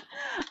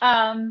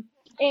 And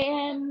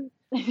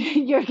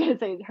you're going to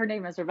say her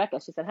name is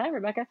Rebecca. She said, "Hi,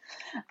 Rebecca."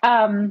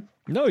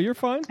 No, you're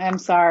fine. I'm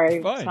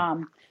sorry, Fine.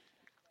 Tom.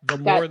 The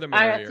more the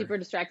merrier. I got super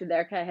distracted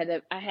there.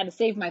 I had to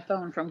save my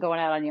phone from going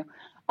out on you.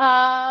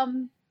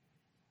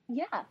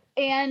 Yeah,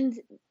 and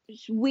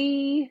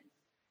she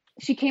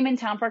came in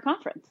town for a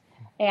conference,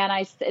 and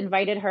I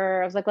invited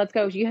her. I was like, "Let's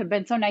go. You have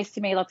been so nice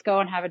to me. Let's go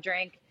and have a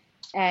drink."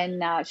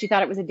 And she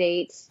thought it was a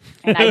date,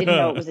 and I didn't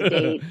know it was a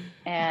date.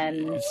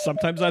 And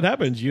sometimes that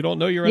happens. You don't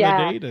know you're on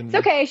a date, and it's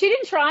okay. She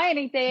didn't try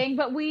anything,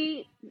 but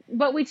we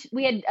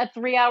had a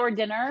 3-hour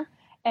dinner,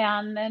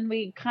 and then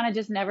we kind of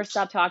just never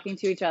stopped talking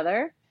to each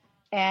other.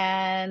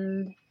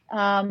 And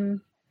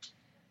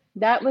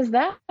that was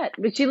that.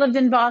 But she lived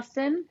in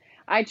Boston.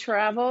 I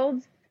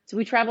traveled. So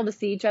we traveled to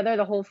see each other.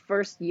 The whole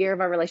first year of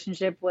our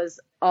relationship was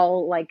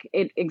all like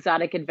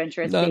exotic,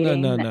 adventurous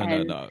dating.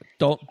 No.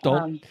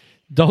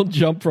 Don't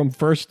jump from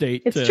first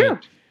date it's to true.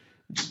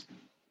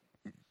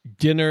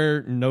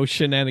 Dinner. No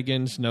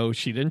shenanigans. No,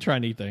 she didn't try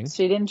anything.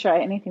 She didn't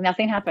try anything.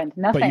 Nothing happened.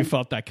 Nothing. But you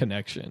felt that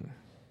connection.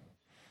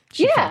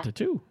 She felt it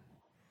too.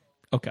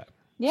 Okay.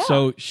 Yeah.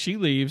 So she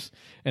leaves,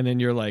 and then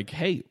you're like,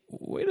 "Hey,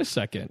 wait a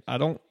second.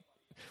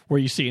 Were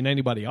you seeing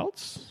anybody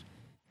else?"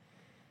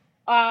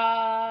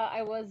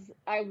 I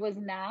was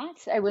not.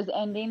 I was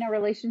ending a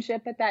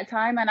relationship at that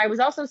time, and I was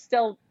also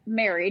still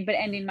married, but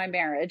ending my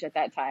marriage at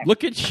that time.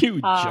 Look at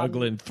you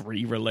juggling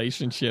 3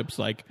 relationships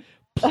like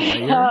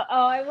player.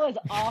 Oh, it was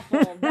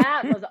awful.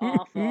 That was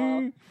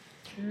awful.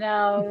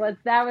 No,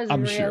 that was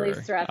really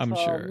stressful. I'm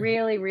sure.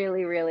 Really,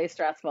 really, really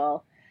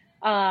stressful.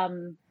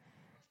 And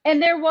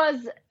it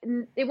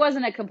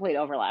wasn't a complete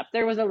overlap.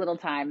 There was a little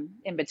time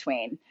in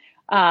between.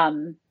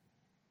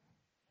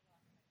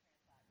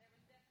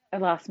 I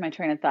lost my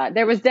train of thought.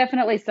 There was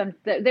definitely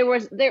there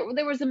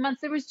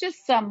was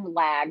just some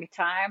lag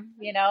time,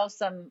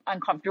 some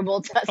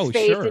uncomfortable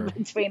space in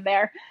between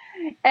there.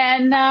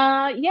 And,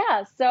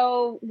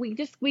 so we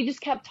just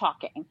kept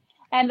talking,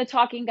 and the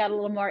talking got a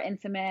little more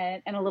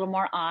intimate and a little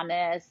more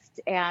honest.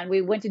 And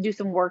we went to do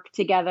some work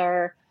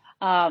together.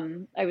 I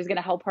was going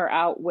to help her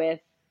out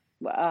with,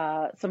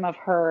 some of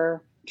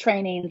her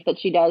trainings that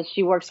she does.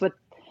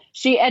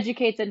 She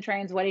educates and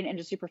trains wedding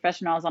industry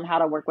professionals on how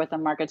to work with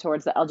and market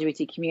towards the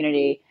LGBT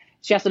community.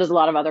 She also does a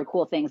lot of other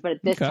cool things, but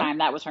at this time,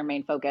 that was her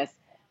main focus.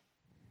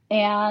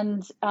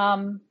 And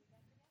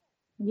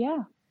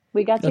yeah,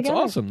 we got together.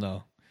 That's awesome,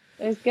 though.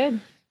 It was good.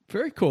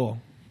 Very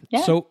cool.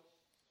 Yeah. So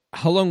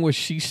how long was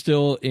she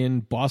still in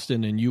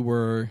Boston and you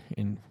were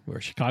in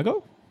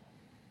Chicago?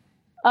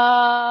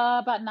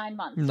 About 9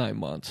 months. 9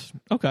 months.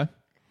 Okay.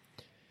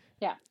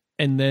 Yeah.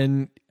 And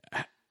then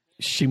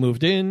she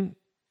moved in.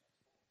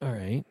 All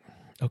right.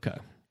 Okay.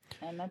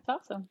 And that's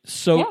awesome.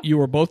 So you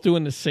were both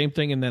doing the same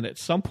thing, and then at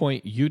some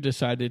point you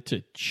decided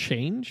to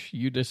change.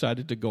 You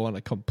decided to go on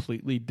a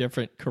completely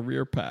different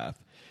career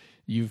path.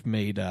 You've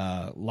made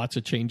lots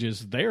of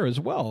changes there as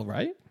well,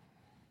 right?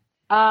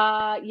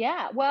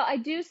 Yeah. Well, I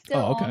do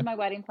still own my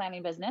wedding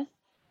planning business.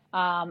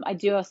 I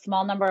do a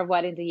small number of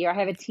weddings a year. I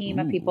have a team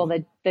of people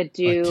that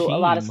do a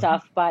lot of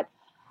stuff, but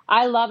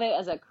I love it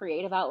as a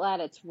creative outlet.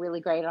 It's really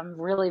great. I'm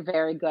really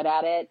very good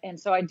at it. And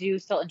so I do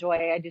still enjoy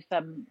it. I do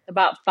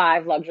about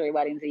 5 luxury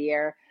weddings a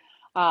year.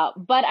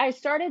 But I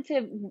started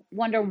to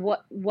wonder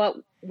what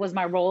was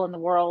my role in the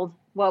world?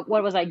 What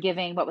was I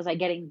giving? What was I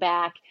getting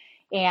back?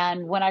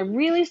 And when I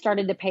really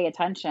started to pay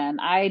attention,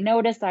 I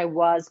noticed I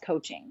was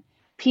coaching.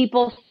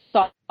 People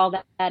saw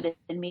that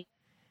in me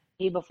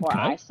before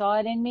I saw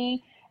it in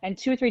me. And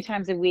 2 or 3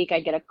 times a week, I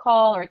get a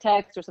call or a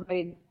text or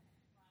somebody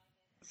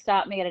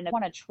stop me and I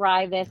want to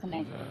try this, and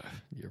I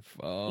your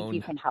phone. think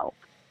you can help.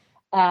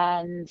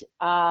 And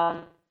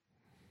I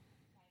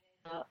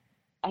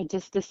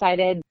just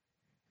decided.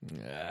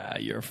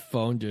 Your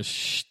phone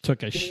just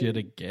took a shit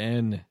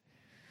again.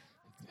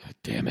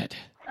 Damn it.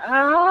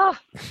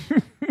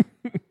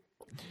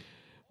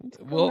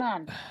 Well,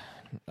 on?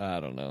 I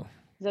don't know.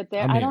 Is it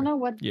there? I'm I here. don't know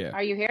what. Yeah.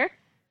 Are you here?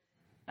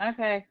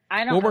 Okay.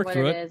 I don't We'll know work what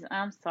through it it. is.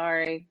 I'm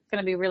sorry. It's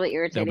going to be really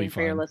irritating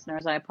for your fine.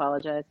 listeners. I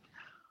apologize.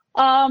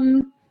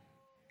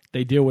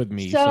 They deal with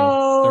me,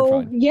 so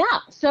they're fine. Yeah.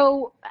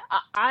 So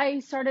I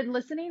started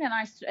listening, and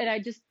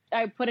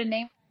I put a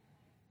name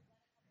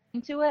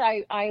to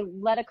it. I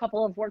led a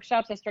couple of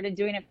workshops. I started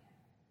doing it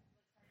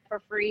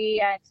for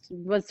free. I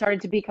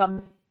started to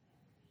become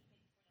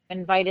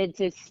invited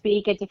to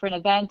speak at different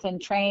events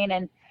and train.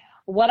 And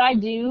what I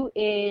do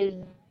is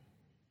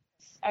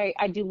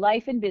I do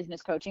life and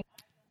business coaching.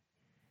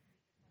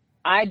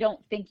 I don't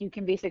think you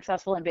can be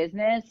successful in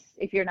business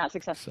if you're not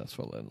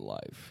successful in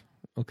life.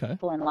 Okay.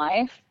 In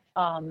life.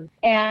 And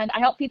I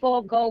help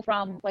people go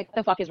from like,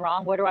 the fuck is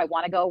wrong? Where do I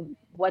want to go?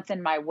 What's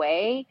in my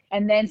way?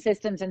 And then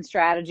systems and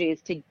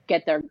strategies to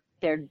get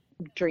their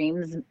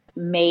dreams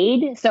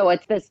made. So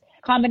it's this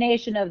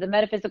combination of the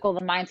metaphysical,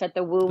 the mindset,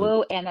 the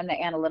woo-woo, and then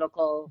the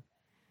analytical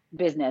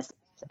business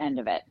end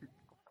of it.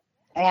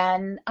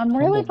 And I'm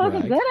really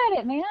fucking good at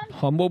it, man.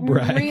 Humble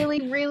brag.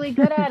 Really, really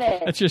good at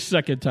it. That's your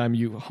second time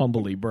you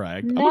humbly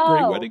bragged. No, I'm a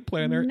great wedding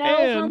planner. No,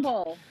 and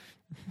humble.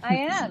 I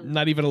am.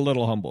 Not even a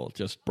little humble,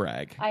 just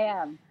brag. I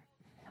am.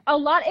 A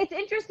lot. It's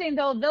interesting,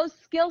 though. Those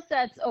skill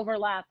sets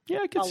overlap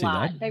I can see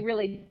lot. that. They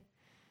really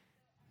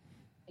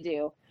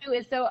do.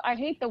 So I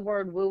hate the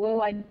word woo-woo.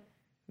 I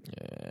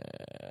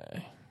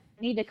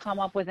need to come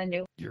up with a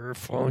new. Your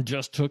phone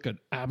just took an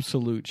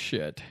absolute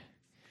shit.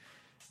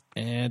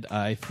 And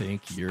I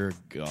think you're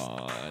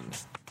gone.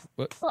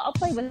 What? Well, I'll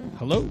play with it.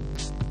 Hello?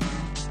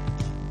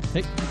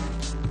 Hey.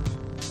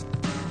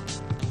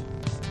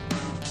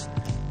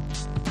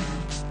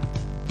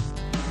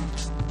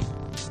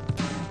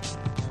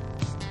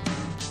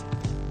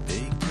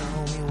 They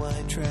call me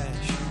white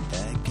trash.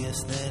 I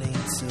guess that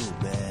ain't so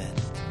bad.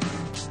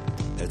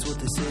 That's what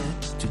they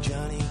said to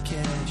Johnny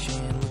Cash,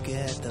 and look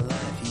at the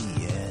life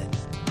he had.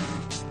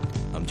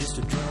 I'm just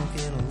a drunk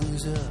and a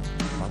loser.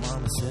 My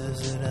mama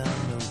says that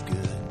I'm no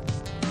good,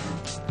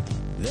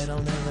 that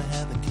I'll never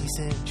have a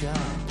decent job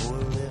or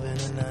live in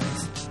a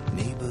nice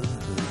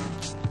neighborhood.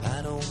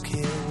 I don't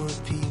care what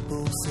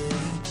people say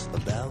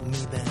about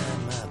me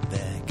behind my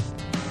back,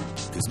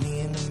 'cause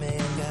me and the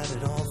man got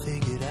it all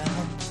figured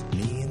out.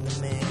 Me and the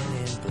man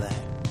in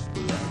black.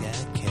 Well, I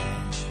got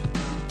cash.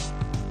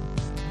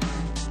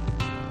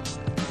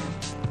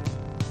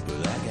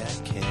 Well, I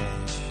got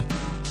cash.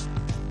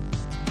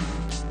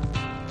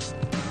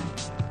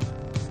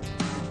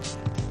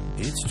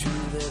 It's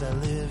true that I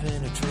live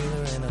in a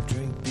trailer and I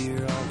drink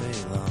beer all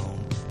day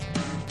long,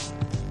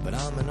 but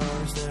I'm an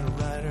artist and a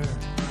writer,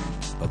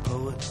 a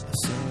poet, a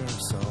singer of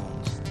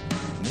songs.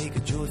 Make a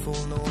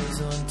joyful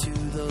noise unto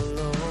the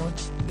Lord,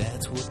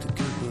 that's what the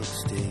good book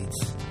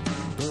states.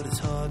 But it's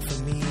hard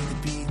for me to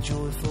be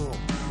joyful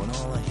when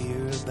all I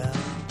hear about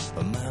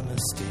are my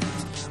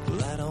mistakes.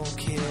 Well, I don't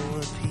care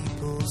what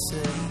people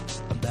say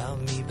about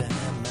me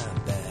behind my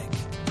back,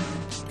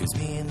 'cause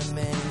me and the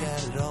man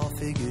got it all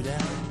figured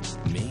out.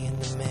 Me and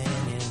the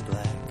man in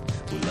black.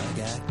 Well, I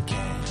got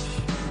cash.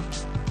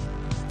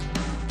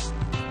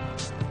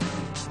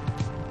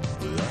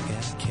 Well, I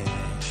got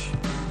cash.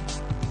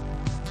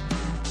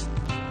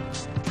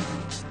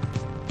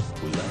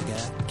 Well, I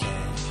got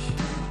cash.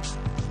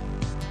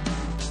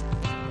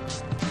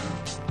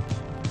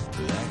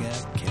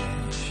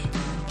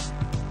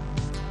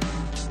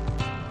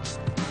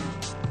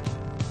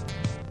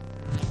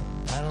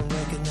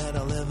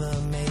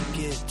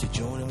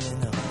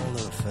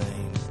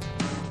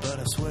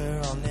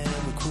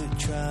 quit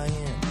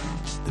trying.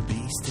 The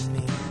beast in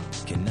me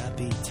cannot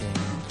be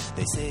tamed.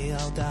 They say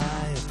I'll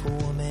die a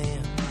poor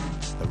man,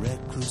 a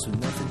recluse with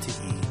nothing to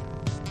eat.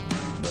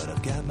 But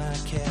I've got my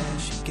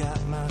cash, you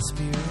got my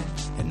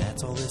spirit, and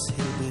that's all this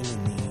hillbilly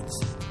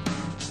needs.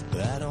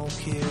 But I don't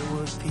care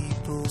what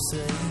people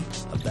say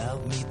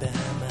about me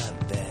behind my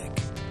back.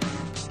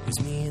 'Cause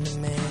me and the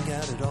man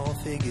got it all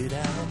figured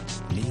out.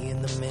 Me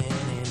and the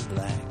man in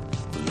black.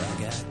 Well,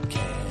 I got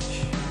cash.